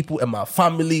my people and my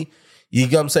family. You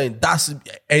get what I'm saying? That's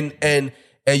and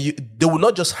they will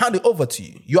not just hand it over to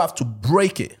you. You have to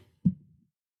break it.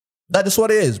 That is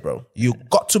what it is, bro. You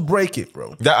got to break it,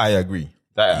 bro. That I agree.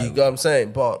 You get what I'm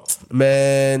saying? But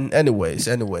man, anyways.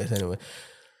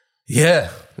 Yeah,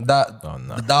 that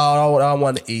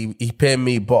one he paid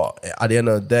me, but at the end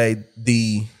of the day,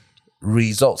 the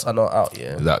results are not out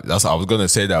yet. That's I was gonna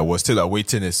say that we're still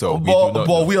awaiting it. So we all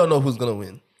know who's gonna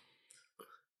win.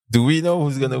 Do we know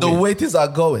who's gonna win? The waiters are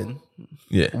going.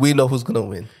 Yeah, we know who's gonna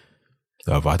win.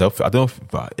 No, but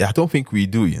I don't think we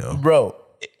do. You know, bro.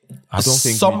 I don't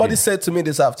think somebody said to me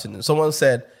this afternoon. Someone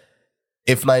said,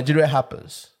 if Nigeria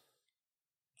happens,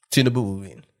 Tinubu will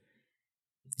win.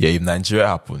 Yeah, if Nigeria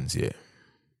happens, yeah.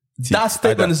 That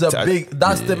statement is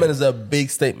a big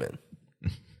statement.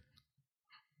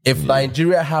 If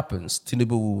Nigeria happens,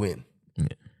 Tinubu will win. Yeah.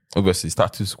 Obviously,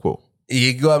 status quo.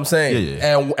 You get what I'm saying?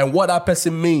 Yeah. And what that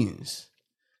person means.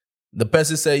 The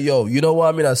person said, yo, you know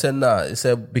what I mean? I said, nah. He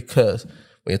said, because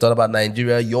when you talk about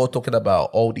Nigeria, you're talking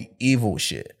about all the evil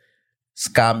shit.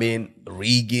 Scamming,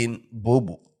 rigging,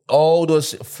 boo-boo. All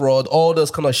those fraud, all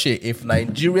those kind of shit. If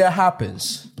Nigeria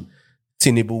happens,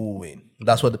 Tinubu will win.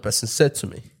 That's what the person said to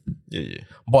me. Yeah.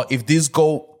 But if this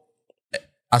go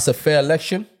as a fair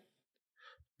election,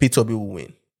 P2B will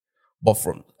win. But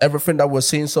from everything that we're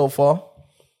seeing so far,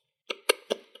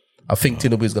 I think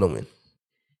Tinubu is going to win.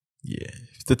 Yeah.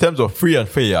 In terms of free and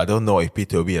fair, I don't know if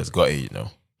P2B has got it, you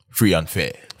know. Free and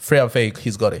fair. Free and fair,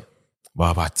 he's got it.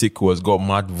 But Atiku has got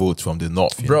mad votes from the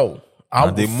north. Bro,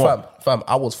 I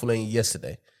was following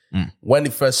yesterday. When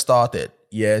it first started,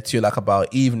 till like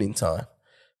about evening time,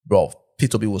 bro,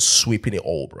 P2B was sweeping it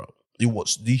all, bro.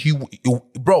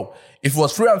 Bro, if it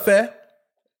was free and fair,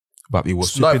 but it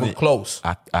was not even close.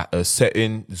 At a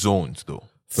certain zones though.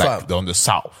 Like on the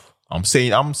south. I'm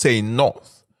saying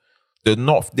north. The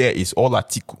north there is all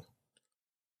Atiku.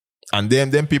 And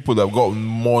then people have got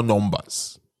more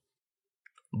numbers.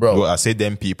 Bro. Well, I say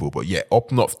them people, but yeah, up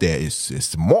north there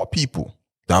is more people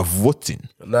that are voting.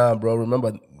 Nah, bro,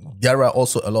 remember, there are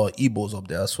also a lot of Igbos up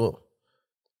there as well.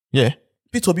 Yeah.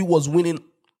 Peter Obi was winning.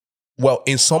 Well,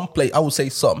 in some place, I would say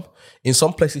some. In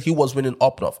some places, he was winning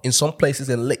up north. In some places,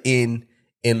 in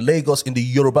Lagos, in the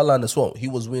Yoruba land as well, he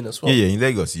was winning as well. Yeah, in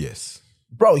Lagos, yes.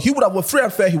 Bro, he would have won free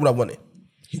and fair. He would have won it.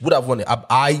 He would have won it.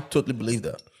 I totally believe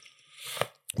that.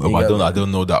 Well, I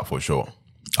don't know that for sure.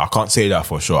 I can't say that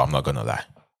for sure. I'm not gonna lie,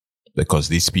 because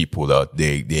these people that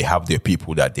they have their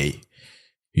people that they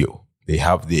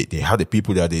have the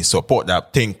people that they support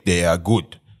that think they are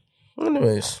good.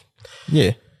 Anyways.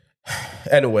 Yeah.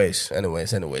 Anyways.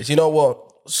 You know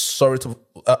what? Sorry to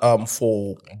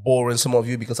for boring some of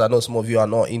you, because I know some of you are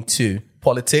not into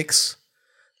politics,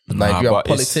 Nigerian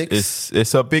politics.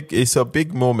 It's a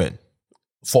big moment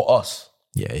for us.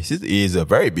 Yeah, it is a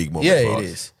very big moment. Yeah, for it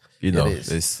us. is. You know,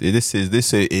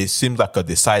 it seems like a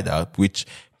decider, which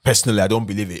personally I don't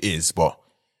believe it is, but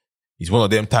it's one of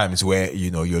them times where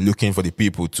you're looking for the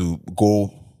people to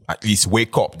go at least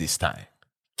wake up this time.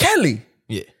 Kelly,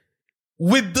 yeah,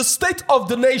 with the state of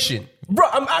the nation, bro,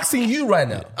 I'm asking you right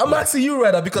now. Asking you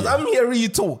right now because I'm hearing you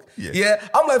talk. Yeah,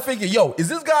 I'm like thinking, yo, is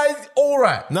this guy all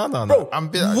right? No, bro. no.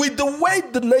 With the way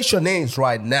the nation is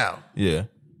right now, yeah.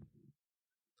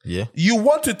 You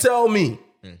want to tell me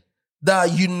that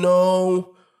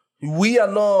we are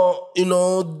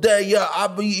not there? Yeah, I'll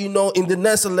be in the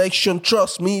next election.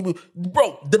 Trust me,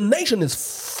 bro. The nation is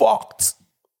fucked.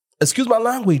 Excuse my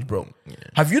language, bro. Yeah.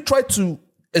 Have you tried to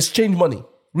exchange money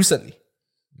recently?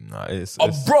 No, it's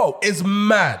bro, it's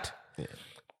mad. Yeah.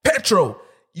 Petrol,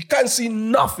 you can't see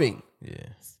nothing.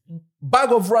 Yeah.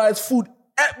 Bag of rice, food.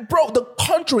 Bro, the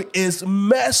country is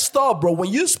messed up, bro. When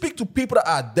you speak to people that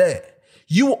are there,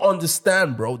 you will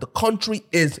understand, bro. The country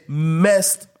is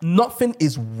messed. Nothing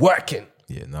is working.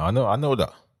 Yeah, no, I know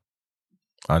that.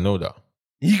 You know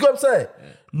what I'm saying? Yeah.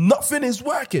 Nothing is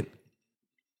working.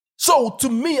 So to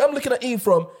me, I'm looking at it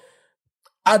from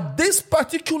at this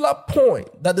particular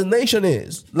point that the nation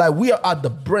is, like we are at the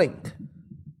brink.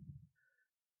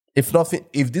 If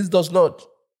this does not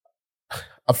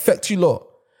affect you, Lord,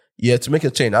 to make a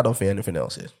change, I don't think anything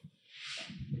else is.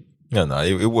 Yeah, no,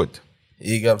 it would.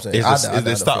 You get what I'm saying? It's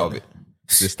the start of it.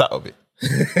 The start of it.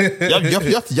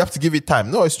 you have to give it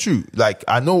time. No, it's true. Like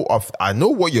I know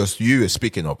what you're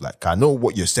speaking of. Like I know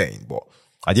what you're saying, but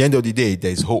at the end of the day,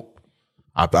 there's hope.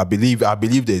 I believe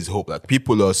there's hope. Like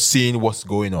people are seeing what's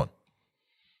going on.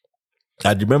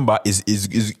 And remember,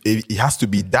 it has to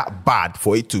be that bad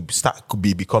for it to could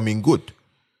be becoming good.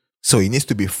 So it needs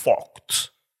to be fucked.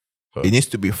 It needs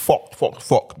to be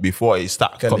fucked before it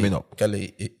starts coming up.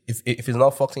 Kelly, if it's not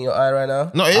fucked in your eye right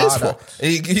now, no, it is fucked.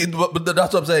 But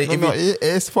that's what I'm saying. It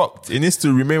is fucked. It needs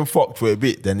to remain fucked for a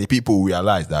bit. Then the people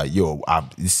realize that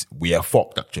we are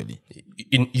fucked actually.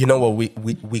 You know what?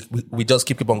 We just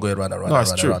keep on going around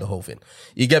the whole thing.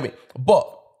 You get me? But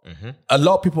a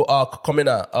lot of people are coming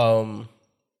at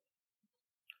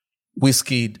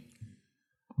Wizkid,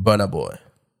 Burna Boy.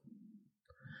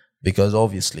 Because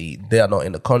obviously they are not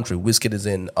in the country. Wizkid is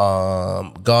in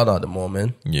Ghana at the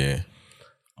moment. Yeah.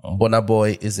 Burna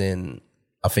Boy is in,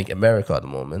 I think, America at the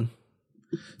moment.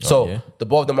 So the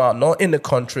both of them are not in the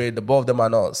country. The both of them are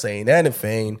not saying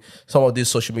anything. Some of these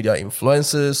social media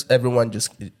influencers, everyone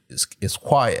just is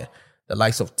quiet. The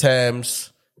likes of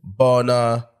Thames,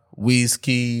 Burna,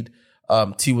 Wizkid,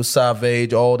 Tiwa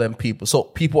Savage, all them people. So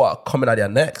people are coming at their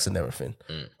necks and everything,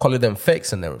 calling them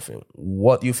fakes and everything.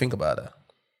 What do you think about that?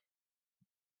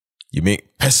 You mean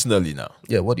personally now?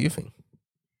 Yeah, what do you think?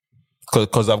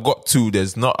 Because I've got two.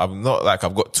 I'm not like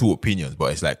I've got two opinions,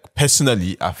 but it's like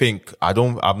personally, I think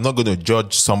I'm not going to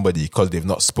judge somebody because they've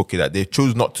not spoken that they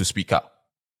chose not to speak out.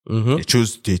 Mm-hmm.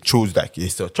 They chose like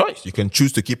it's a choice. You can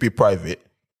choose to keep it private,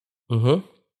 and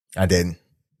then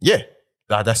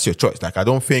that's your choice. Like I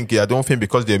don't think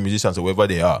because they're musicians or whoever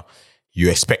they are, you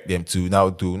expect them to now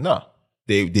do. Nah,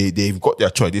 they've got their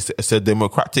choice. It's a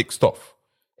democratic stuff.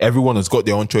 Everyone has got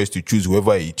their own choice to choose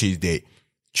whoever they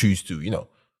choose to,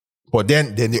 But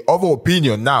then the other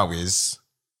opinion now is,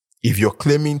 if you're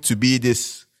claiming to be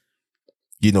this,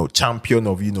 champion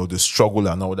of, the struggle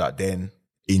and all that, then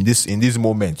in this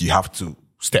moment, you have to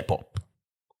step up.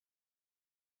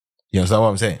 You understand what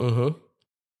I'm saying? Mm-hmm.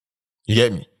 You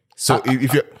get me? So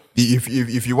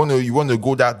if you want to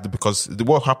go that, because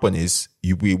what happened is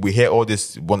we hear all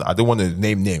this. I don't want to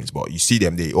name names, but you see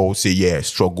them. They all say,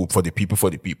 struggle for the people.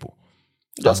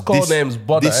 Just call names.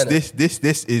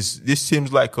 This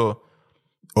seems like a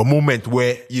moment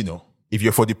where if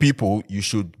you're for the people, you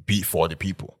should be for the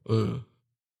people.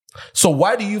 So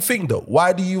why do you think though?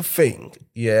 Why do you think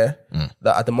that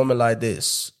at the moment like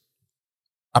this,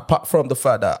 apart from the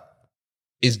fact that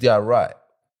it's their right,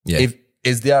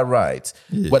 it's their right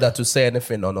whether to say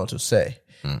anything or not to say,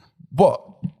 but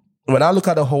when I look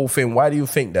at the whole thing, why do you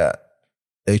think that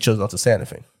they chose not to say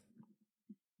anything?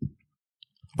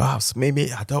 Perhaps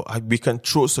maybe we can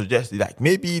suggest like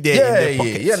maybe they're in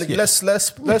their pockets.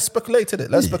 Let's speculate in it.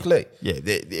 Let's speculate. Yeah,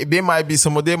 they might be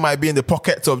they might be in the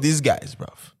pockets of these guys,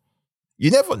 bruv.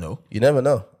 You never know. You never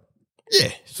know.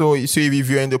 Yeah. So if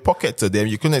you're in the pockets of them,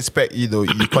 you couldn't expect you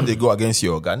can't go against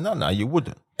your guy. No, you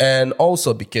wouldn't. And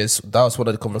also because that was one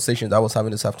of the conversations I was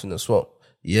having this afternoon as well.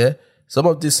 Yeah. Some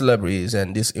of these celebrities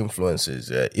and these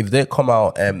influencers, if they come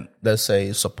out and let's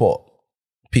say support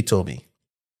P2B,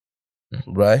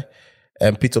 right?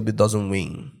 And P2B doesn't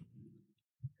win.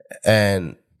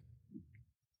 And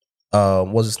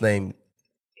what's his name?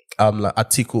 Like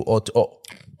Atiku or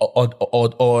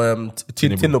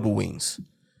Tinubu wins.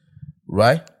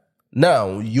 Right?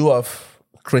 Now you have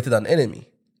created an enemy.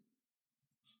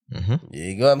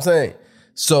 You know what I'm saying?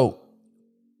 So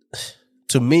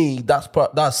to me,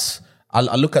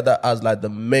 I look at that as like the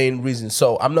main reason.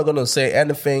 So I'm not gonna say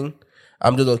anything.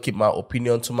 I'm just gonna keep my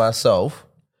opinion to myself.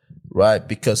 Right,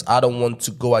 because I don't want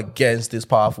to go against these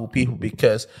powerful people.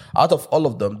 Because out of all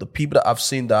of them, the people that I've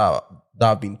seen that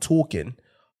have been talking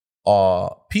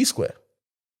are P Square.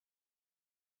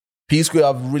 P Square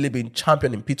have really been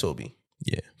championing P2B.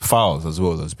 Yeah, Fowles as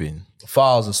well has been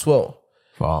Fowles as well.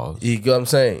 Fowles. You get what I'm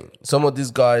saying? Some of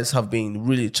these guys have been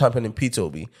really championing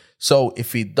P2B. So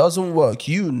if it doesn't work,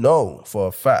 you know for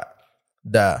a fact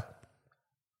that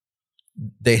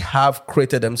they have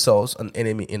created themselves an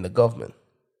enemy in the government.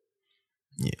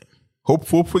 Yeah.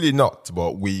 Hopefully not,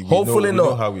 but we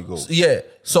know how we go. Yeah.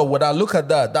 So when I look at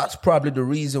that, that's probably the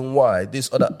reason why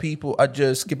these other people are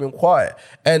just keeping quiet.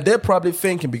 And they're probably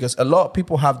thinking, because a lot of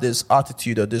people have this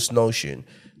attitude or this notion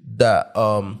that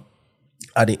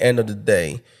at the end of the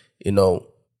day, the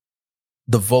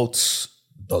votes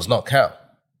does not count.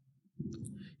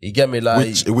 You get me?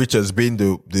 Like which has been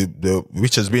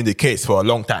the case for a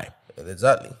long time.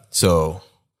 Exactly. So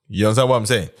you understand what I'm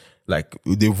saying? Like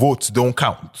the votes don't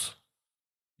count.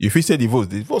 If you say the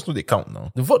votes no they count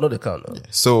now. The vote no they count now. Yeah.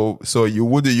 So you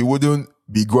wouldn't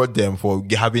begrudge them for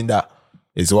having that,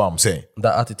 is what I'm saying.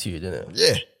 That attitude, isn't it?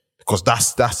 Yeah. Because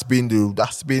that's been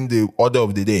the order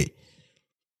of the day.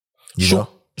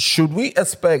 Should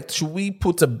we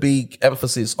put a big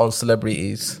emphasis on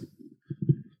celebrities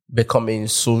becoming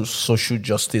social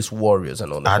justice warriors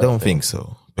and all that? I don't think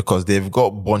so. Because they've got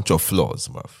a bunch of flaws,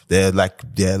 bruv. They're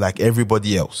like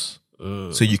everybody else.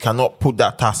 So you cannot put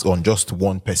that task on just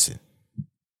one person.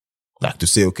 Like to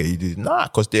say, okay, you did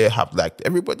because they have like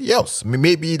everybody else.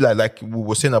 Maybe like we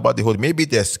were saying about the whole, maybe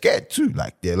they're scared too.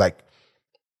 Like they're like,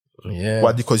 yeah.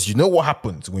 But because you know what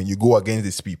happens when you go against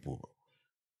these people.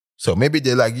 So maybe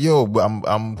they're like, yo,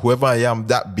 I'm whoever I am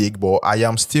that big, but I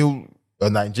am still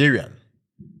a Nigerian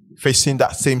facing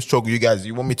that same struggle. You guys,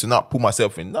 you want me to not put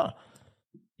myself in? Nah.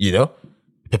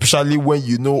 Especially when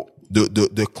you know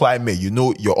the climate,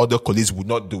 your other colleagues would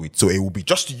not do it. So it will be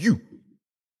just you.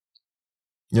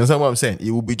 You understand what I'm saying?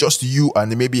 It will be just you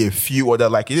and maybe a few other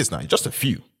like it is now. It's just a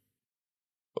few.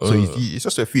 So it's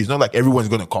just a few. It's not like everyone's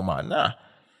going to come out. Nah.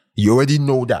 You already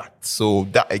know that. So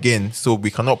that again, so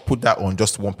we cannot put that on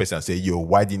just one person and say, yo,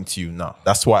 why didn't you now?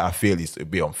 That's why I feel it's a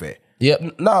bit unfair. Yeah,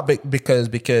 because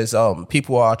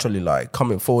people are actually like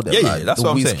coming for them. Yeah, like that's the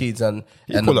what I'm saying. Wizkids and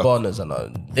the Burners and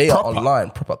they are online,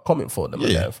 proper coming for them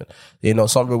and everything.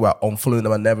 Some people are unfollowing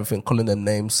them and everything, calling them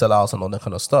names, sellouts and all that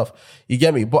kind of stuff. You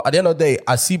get me? But at the end of the day,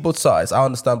 I see both sides. I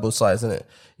understand both sides, innit?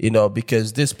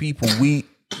 Because these people,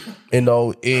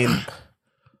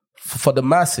 for the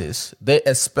masses, they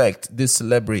expect these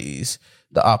celebrities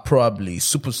that are probably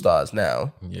superstars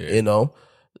now,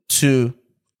 to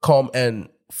come and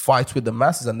fight with the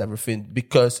masses and everything.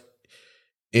 Because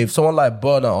if someone like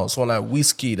Burna or someone like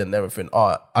Wizkid and everything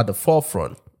are at the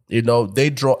forefront, they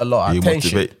draw a lot of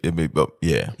attention.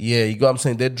 Yeah, you know what I'm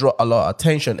saying? They draw a lot of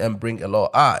attention and bring a lot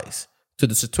of eyes to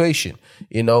the situation,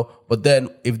 But then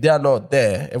if they are not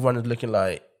there, everyone is looking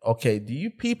like, okay, do you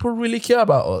people really care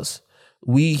about us?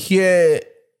 We hear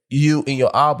you in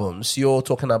your albums, you're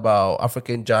talking about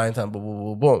African giants and boom, boom,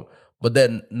 boom, boom. But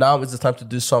then now is the time to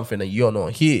do something and you're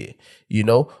not here,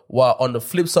 While on the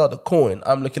flip side of the coin,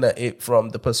 I'm looking at it from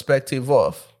the perspective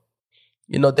of,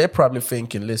 they're probably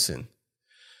thinking, listen,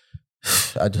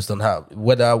 I just don't have,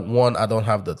 whether one, I don't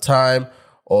have the time,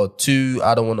 or two,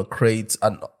 I don't want to create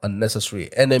an unnecessary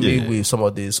enemy with some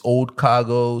of these old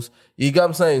cargos. You get what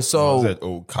I'm saying? So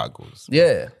old cargos.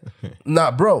 Yeah. Nah,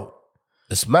 bro.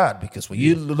 It's mad because when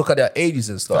you look at their ages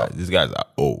and stuff. These guys are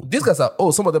old.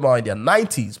 Some of them are in their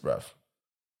 90s, bruv.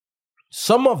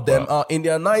 Some of them are in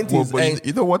their 90s. Well, and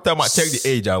one time I checked the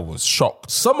age, I was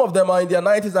shocked. Some of them are in their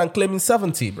 90s and claiming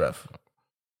 70, bruv.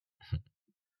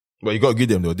 But you got to give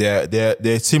them though.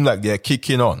 They seem like they're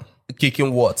kicking on.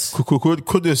 Kicking what?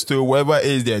 Kudos to whatever it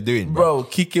is they're doing, bro. Bro,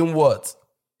 kicking what?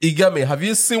 You get me? Have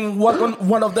you seen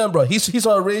one of them, bro? He's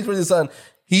on a race with his son.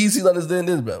 He's on his doing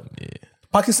this, bro. Yeah.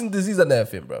 Parkinson's disease and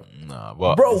everything, bro. Nah,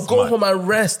 but bro, go home and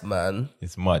rest, man.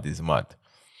 It's mad.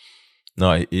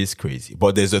 No, it is crazy.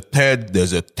 But there's a third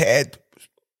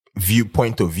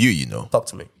point of view, you know. Talk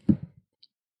to me.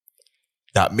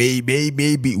 That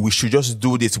maybe we should just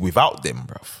do this without them,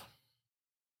 bruv.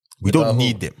 We don't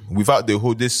need them. Without the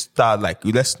whole this style, like,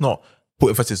 let's not put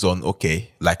emphasis on, okay,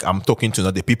 like I'm talking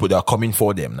to the people that are coming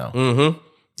for them now. Mm-hmm.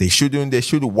 They should,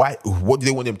 what do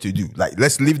they want them to do? Like,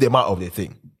 let's leave them out of the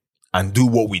thing and do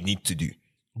what we need to do.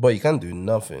 But you can't do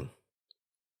nothing.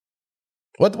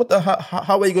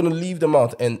 How are you going to leave them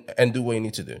out and do what you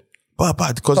need to do? But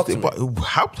because that's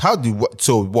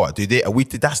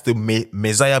the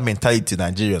Messiah mentality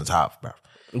Nigerians have, bro.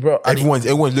 Bro,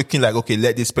 everyone's looking like, okay,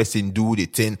 let this person do the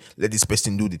thing,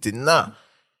 Nah.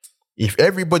 If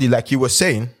everybody, like you were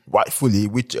saying, rightfully,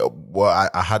 which I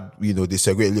had,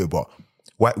 disagree a little, but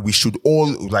what we should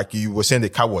all, like you were saying, the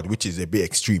coward, which is a bit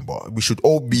extreme, but we should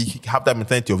all have that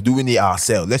mentality of doing it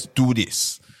ourselves. Let's do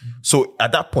this. So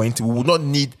at that point, we will not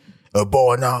need a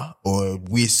Burna or a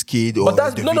Wizkid or but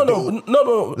that's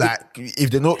no. Like,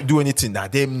 if they don't do anything,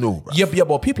 that them know. Bro. Yeah,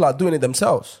 but people are doing it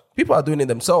themselves. You got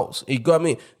what I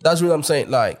mean? That's what I'm saying.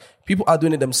 Like, people are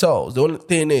doing it themselves. The only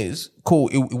thing is, cool,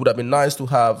 it would have been nice to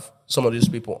have some of these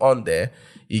people on there.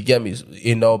 You get me?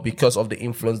 Because of the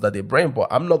influence that they bring. But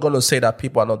I'm not going to say that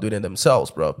people are not doing it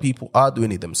themselves, bro. People are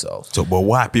doing it themselves. So, but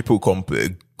why are people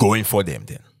going for them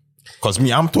then? Because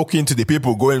I'm talking to the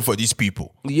people going for these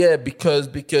people. Yeah,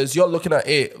 because you're looking at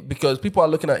it, because people are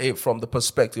looking at it from the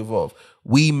perspective of,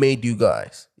 we made you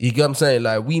guys. You get what I'm saying?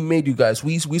 Like, we made you guys.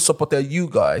 We supported you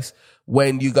guys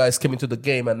when you guys came into the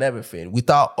game and everything.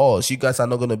 Without us, you guys are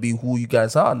not going to be who you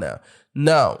guys are now.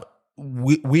 Now,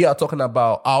 we are talking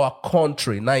about our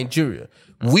country, Nigeria,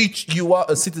 which you are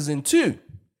a citizen too.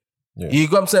 Yeah. You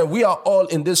get what I'm saying? We are all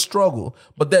in this struggle.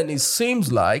 But then it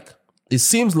seems like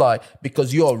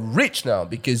because you're rich now,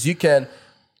 because you can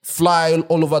fly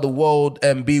all over the world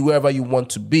and be wherever you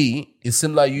want to be, it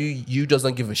seems like you just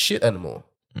don't give a shit anymore.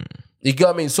 You get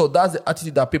what I mean? So that's the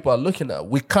attitude that people are looking at.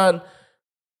 We can't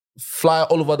fly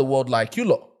all over the world like you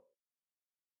lot.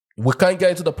 We can't get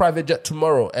into the private jet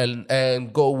tomorrow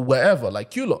and go wherever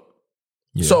like you lot.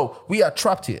 Yeah. So we are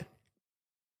trapped here,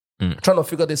 trying to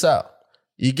figure this out.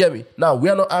 You get me? Now, we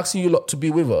are not asking you lot to be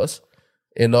with us,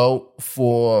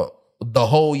 for the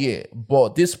whole year.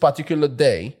 But this particular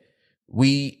day,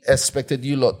 we expected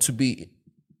you lot to be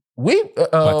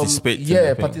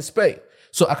participate.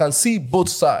 So I can see both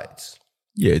sides.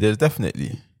 Yeah, there's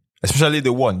definitely, especially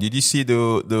the one. Did you see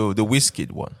the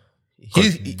Wizkid one?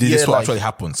 This will actually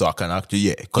happen, so I can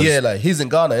actually like he's in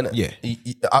Ghana, innit? Yeah,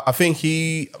 I think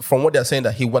from what they're saying,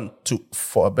 that he went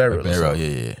for a burial.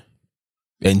 Yeah.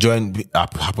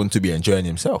 Happened to be enjoying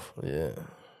himself. Yeah.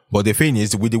 But the thing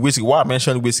is, with the Wizkid, why I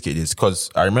mentioned Wizkid is because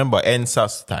I remember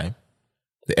NSAS time.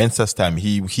 The NSAS time,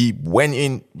 he went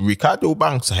in Ricardo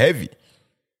Banks heavy.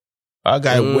 That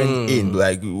guy went in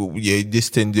like this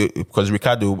thing because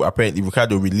Ricardo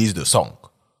released the song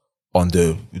on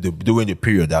during the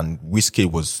period, and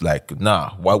Wizkid was like,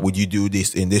 nah, why would you do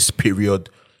this in this period?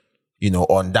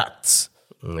 On that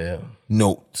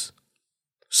note.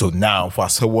 So now,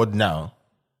 fast forward now.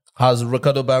 Has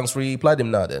Ricardo Banks replied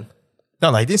him now then?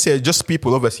 No, I didn't say just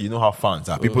people. Obviously, you know how fans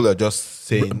are. People are just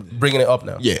saying, bringing it up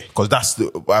now. Yeah, because that's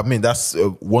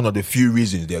one of the few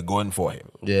reasons they're going for him.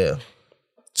 Yeah.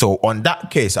 So on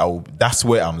that case, that's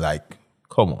where I'm like,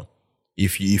 come on,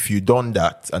 if you done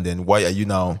that, and then why are you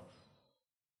now?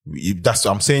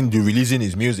 I'm saying you're releasing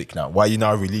his music now. Why are you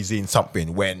now releasing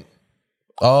something when?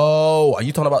 Oh, are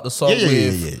you talking about the song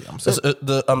with? I'm saying,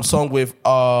 the song with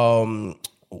Don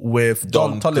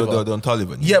Toliver. Don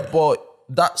Toliver. Yeah, but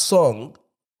that song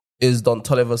is Don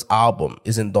Toliver's album.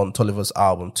 Isn't Don Toliver's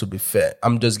album, to be fair.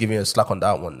 I'm just giving you a slack on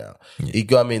that one now. Yeah. You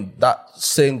get what I mean? That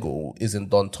single is in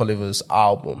Don Toliver's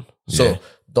album. So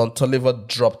Don Toliver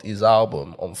dropped his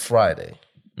album on Friday.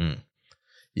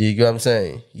 You get what I'm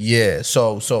saying? Yeah.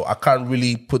 So I can't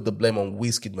really put the blame on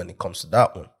Wizkid when it comes to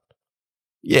that one.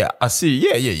 Yeah, I see.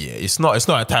 Yeah. It's not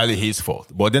entirely his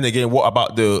fault. But then again, what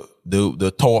about the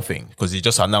tour thing? Because he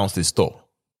just announced his tour.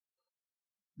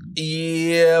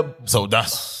 Yeah. So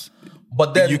that's.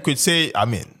 But then you could say,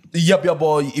 yeah,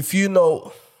 boy. If you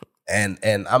know, and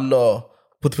I'm not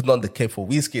putting on the cape for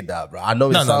Wizkid, that bro. I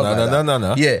know it sounds like that.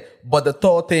 No. Yeah, but the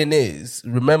third thing is,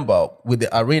 remember with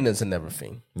the arenas and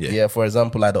everything. Yeah. For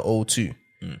example, like the O2.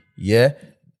 Yeah,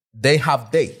 they have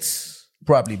dates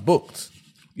probably booked.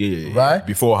 Right?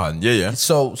 Beforehand, yeah.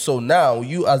 So now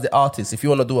you as the artist, if you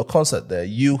want to do a concert there,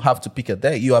 you have to pick a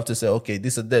day. You have to say, okay,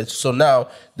 this is this. So now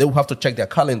they will have to check their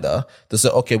calendar to say,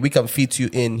 okay, we can fit you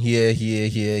in here, and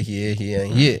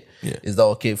here. Yeah. Is that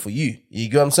okay for you? You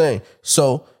get what I'm saying?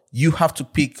 So you have to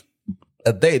pick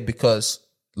a date because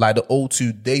like the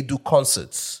O2, they do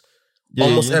concerts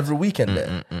almost every weekend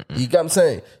there. You get what I'm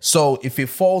saying? So if it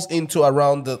falls into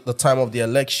around the time of the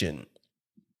election,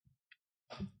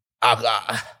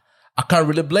 I can't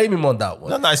really blame him on that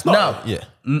one. No, it's not.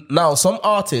 Now, some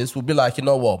artists will be like, you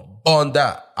know what, on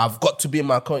that, I've got to be in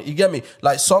my country. You get me?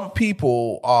 Like some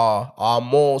people are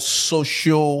more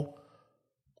social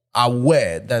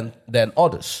aware than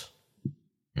others.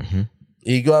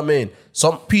 You get what I mean?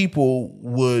 Some people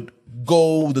would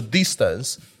go the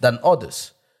distance than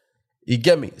others. You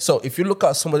get me? So if you look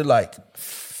at somebody like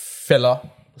Fela,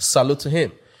 salute to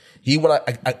him. He went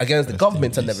against the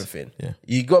government and everything. Yeah.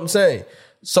 You get what I'm saying?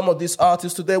 Some of these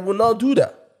artists today will not do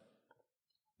that.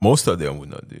 Most of them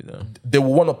would not do that. They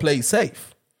will want to play it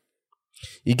safe.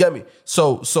 You get me?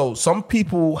 So some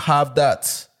people have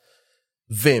that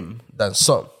vim than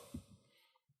some.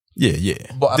 Yeah.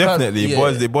 But definitely.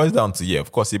 it boils down to,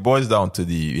 of course, it boils down to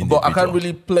the individual. But I can't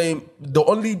really blame. The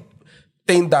only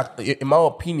thing that, in my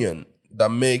opinion,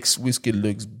 that makes Whiskey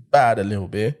looks bad a little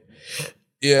bit,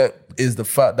 is the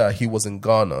fact that he was in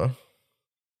Ghana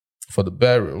for the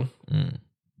burial.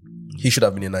 He should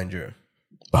have been in Nigeria.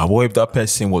 But what if that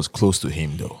person was close to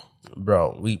him, though?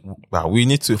 Bro, we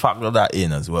need to factor that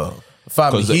in as well.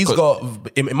 Fam,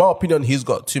 in my opinion, he's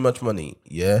got too much money,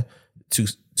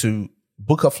 to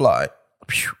book a flight,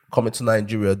 come into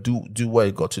Nigeria, do what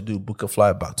he got to do, book a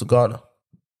flight back to Ghana.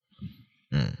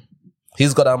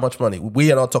 He's got that much money.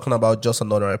 We are not talking about just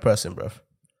an ordinary person, bruv.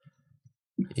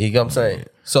 You get what I'm saying?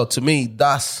 So to me,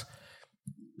 that's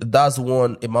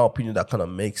one, in my opinion, that kind of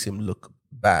makes him look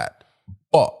bad.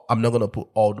 But I'm not going to put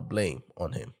all the blame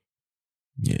on him.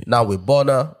 Yeah. Now with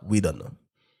Bonner, we don't know.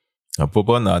 And for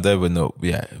Bonner, I don't even know.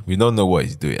 Yeah, we don't know what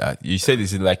he's doing. You said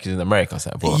he's in America,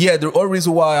 sir. Yeah, the only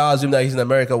reason why I assumed that he's in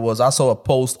America was I saw a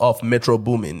post of Metro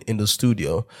Boomin in the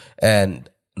studio, and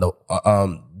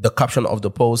the caption of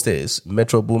the post is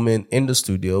Metro Boomin in the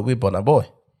studio with Burna Boy.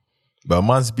 But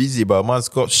man's busy, but man's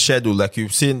got schedule. Like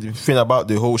you've seen the thing about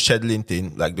the whole scheduling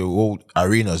thing, like the whole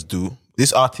arenas do.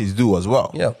 These artists do as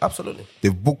well. Yeah, absolutely.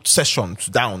 They've booked sessions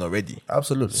down already.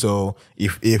 Absolutely. So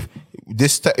if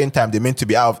this certain time they're meant to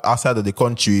be outside of the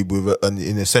country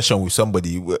in a session with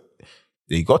somebody,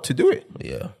 they got to do it.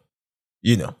 Yeah.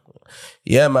 You know.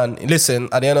 Yeah, man. Listen,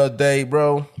 at the end of the day,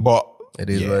 bro. But it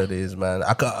is what it is, man.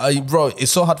 Bro,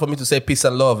 it's so hard for me to say peace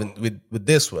and love with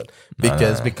this one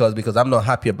because I'm not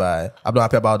happy about it. I'm not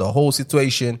happy about the whole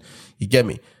situation. You get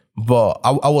me? But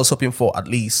I was hoping for at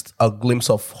least a glimpse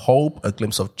of hope, a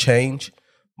glimpse of change,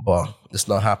 but it's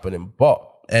not happening. But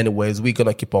anyways, we're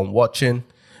gonna keep on watching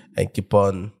and keep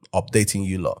on updating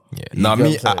you lot. Yeah. Now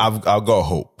me, I've got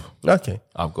hope. Okay,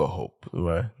 I've got hope.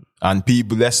 Right. And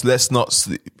people, let's not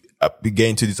be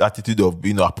getting to this attitude of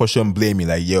apportion blaming,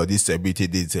 like this ability,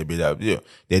 that.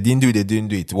 They didn't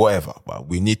do it, whatever. But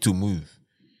we need to move.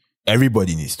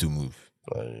 Everybody needs to move.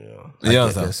 I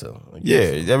guess so.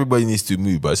 Everybody needs to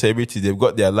move. But celebrities, they've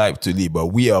got their life to live, but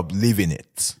we are living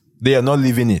it. They are not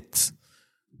living it.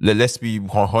 Let's be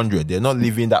 100. They're not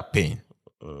living that pain.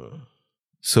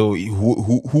 So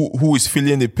who is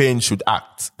feeling the pain should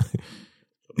act.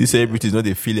 These celebrities know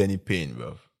they feel any pain,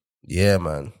 bro. Yeah,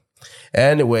 man.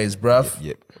 Anyways, bruv.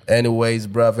 Yep. Anyways,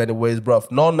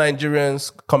 bruv.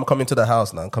 Non-Nigerians, come into the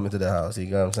house now. Come into the house. You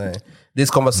know what I'm saying? This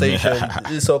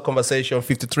whole conversation,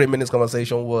 53 minutes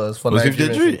conversation was for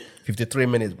Nigerians. 53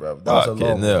 minutes, bruv. That was a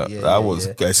long one. That was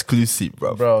exclusive,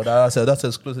 bro. Bro, that's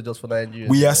exclusive just for Nigerians.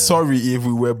 We are sorry if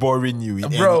we were boring you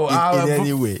in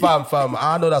any way. Fam,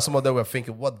 I know that some of them were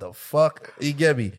thinking, what the fuck? You get me?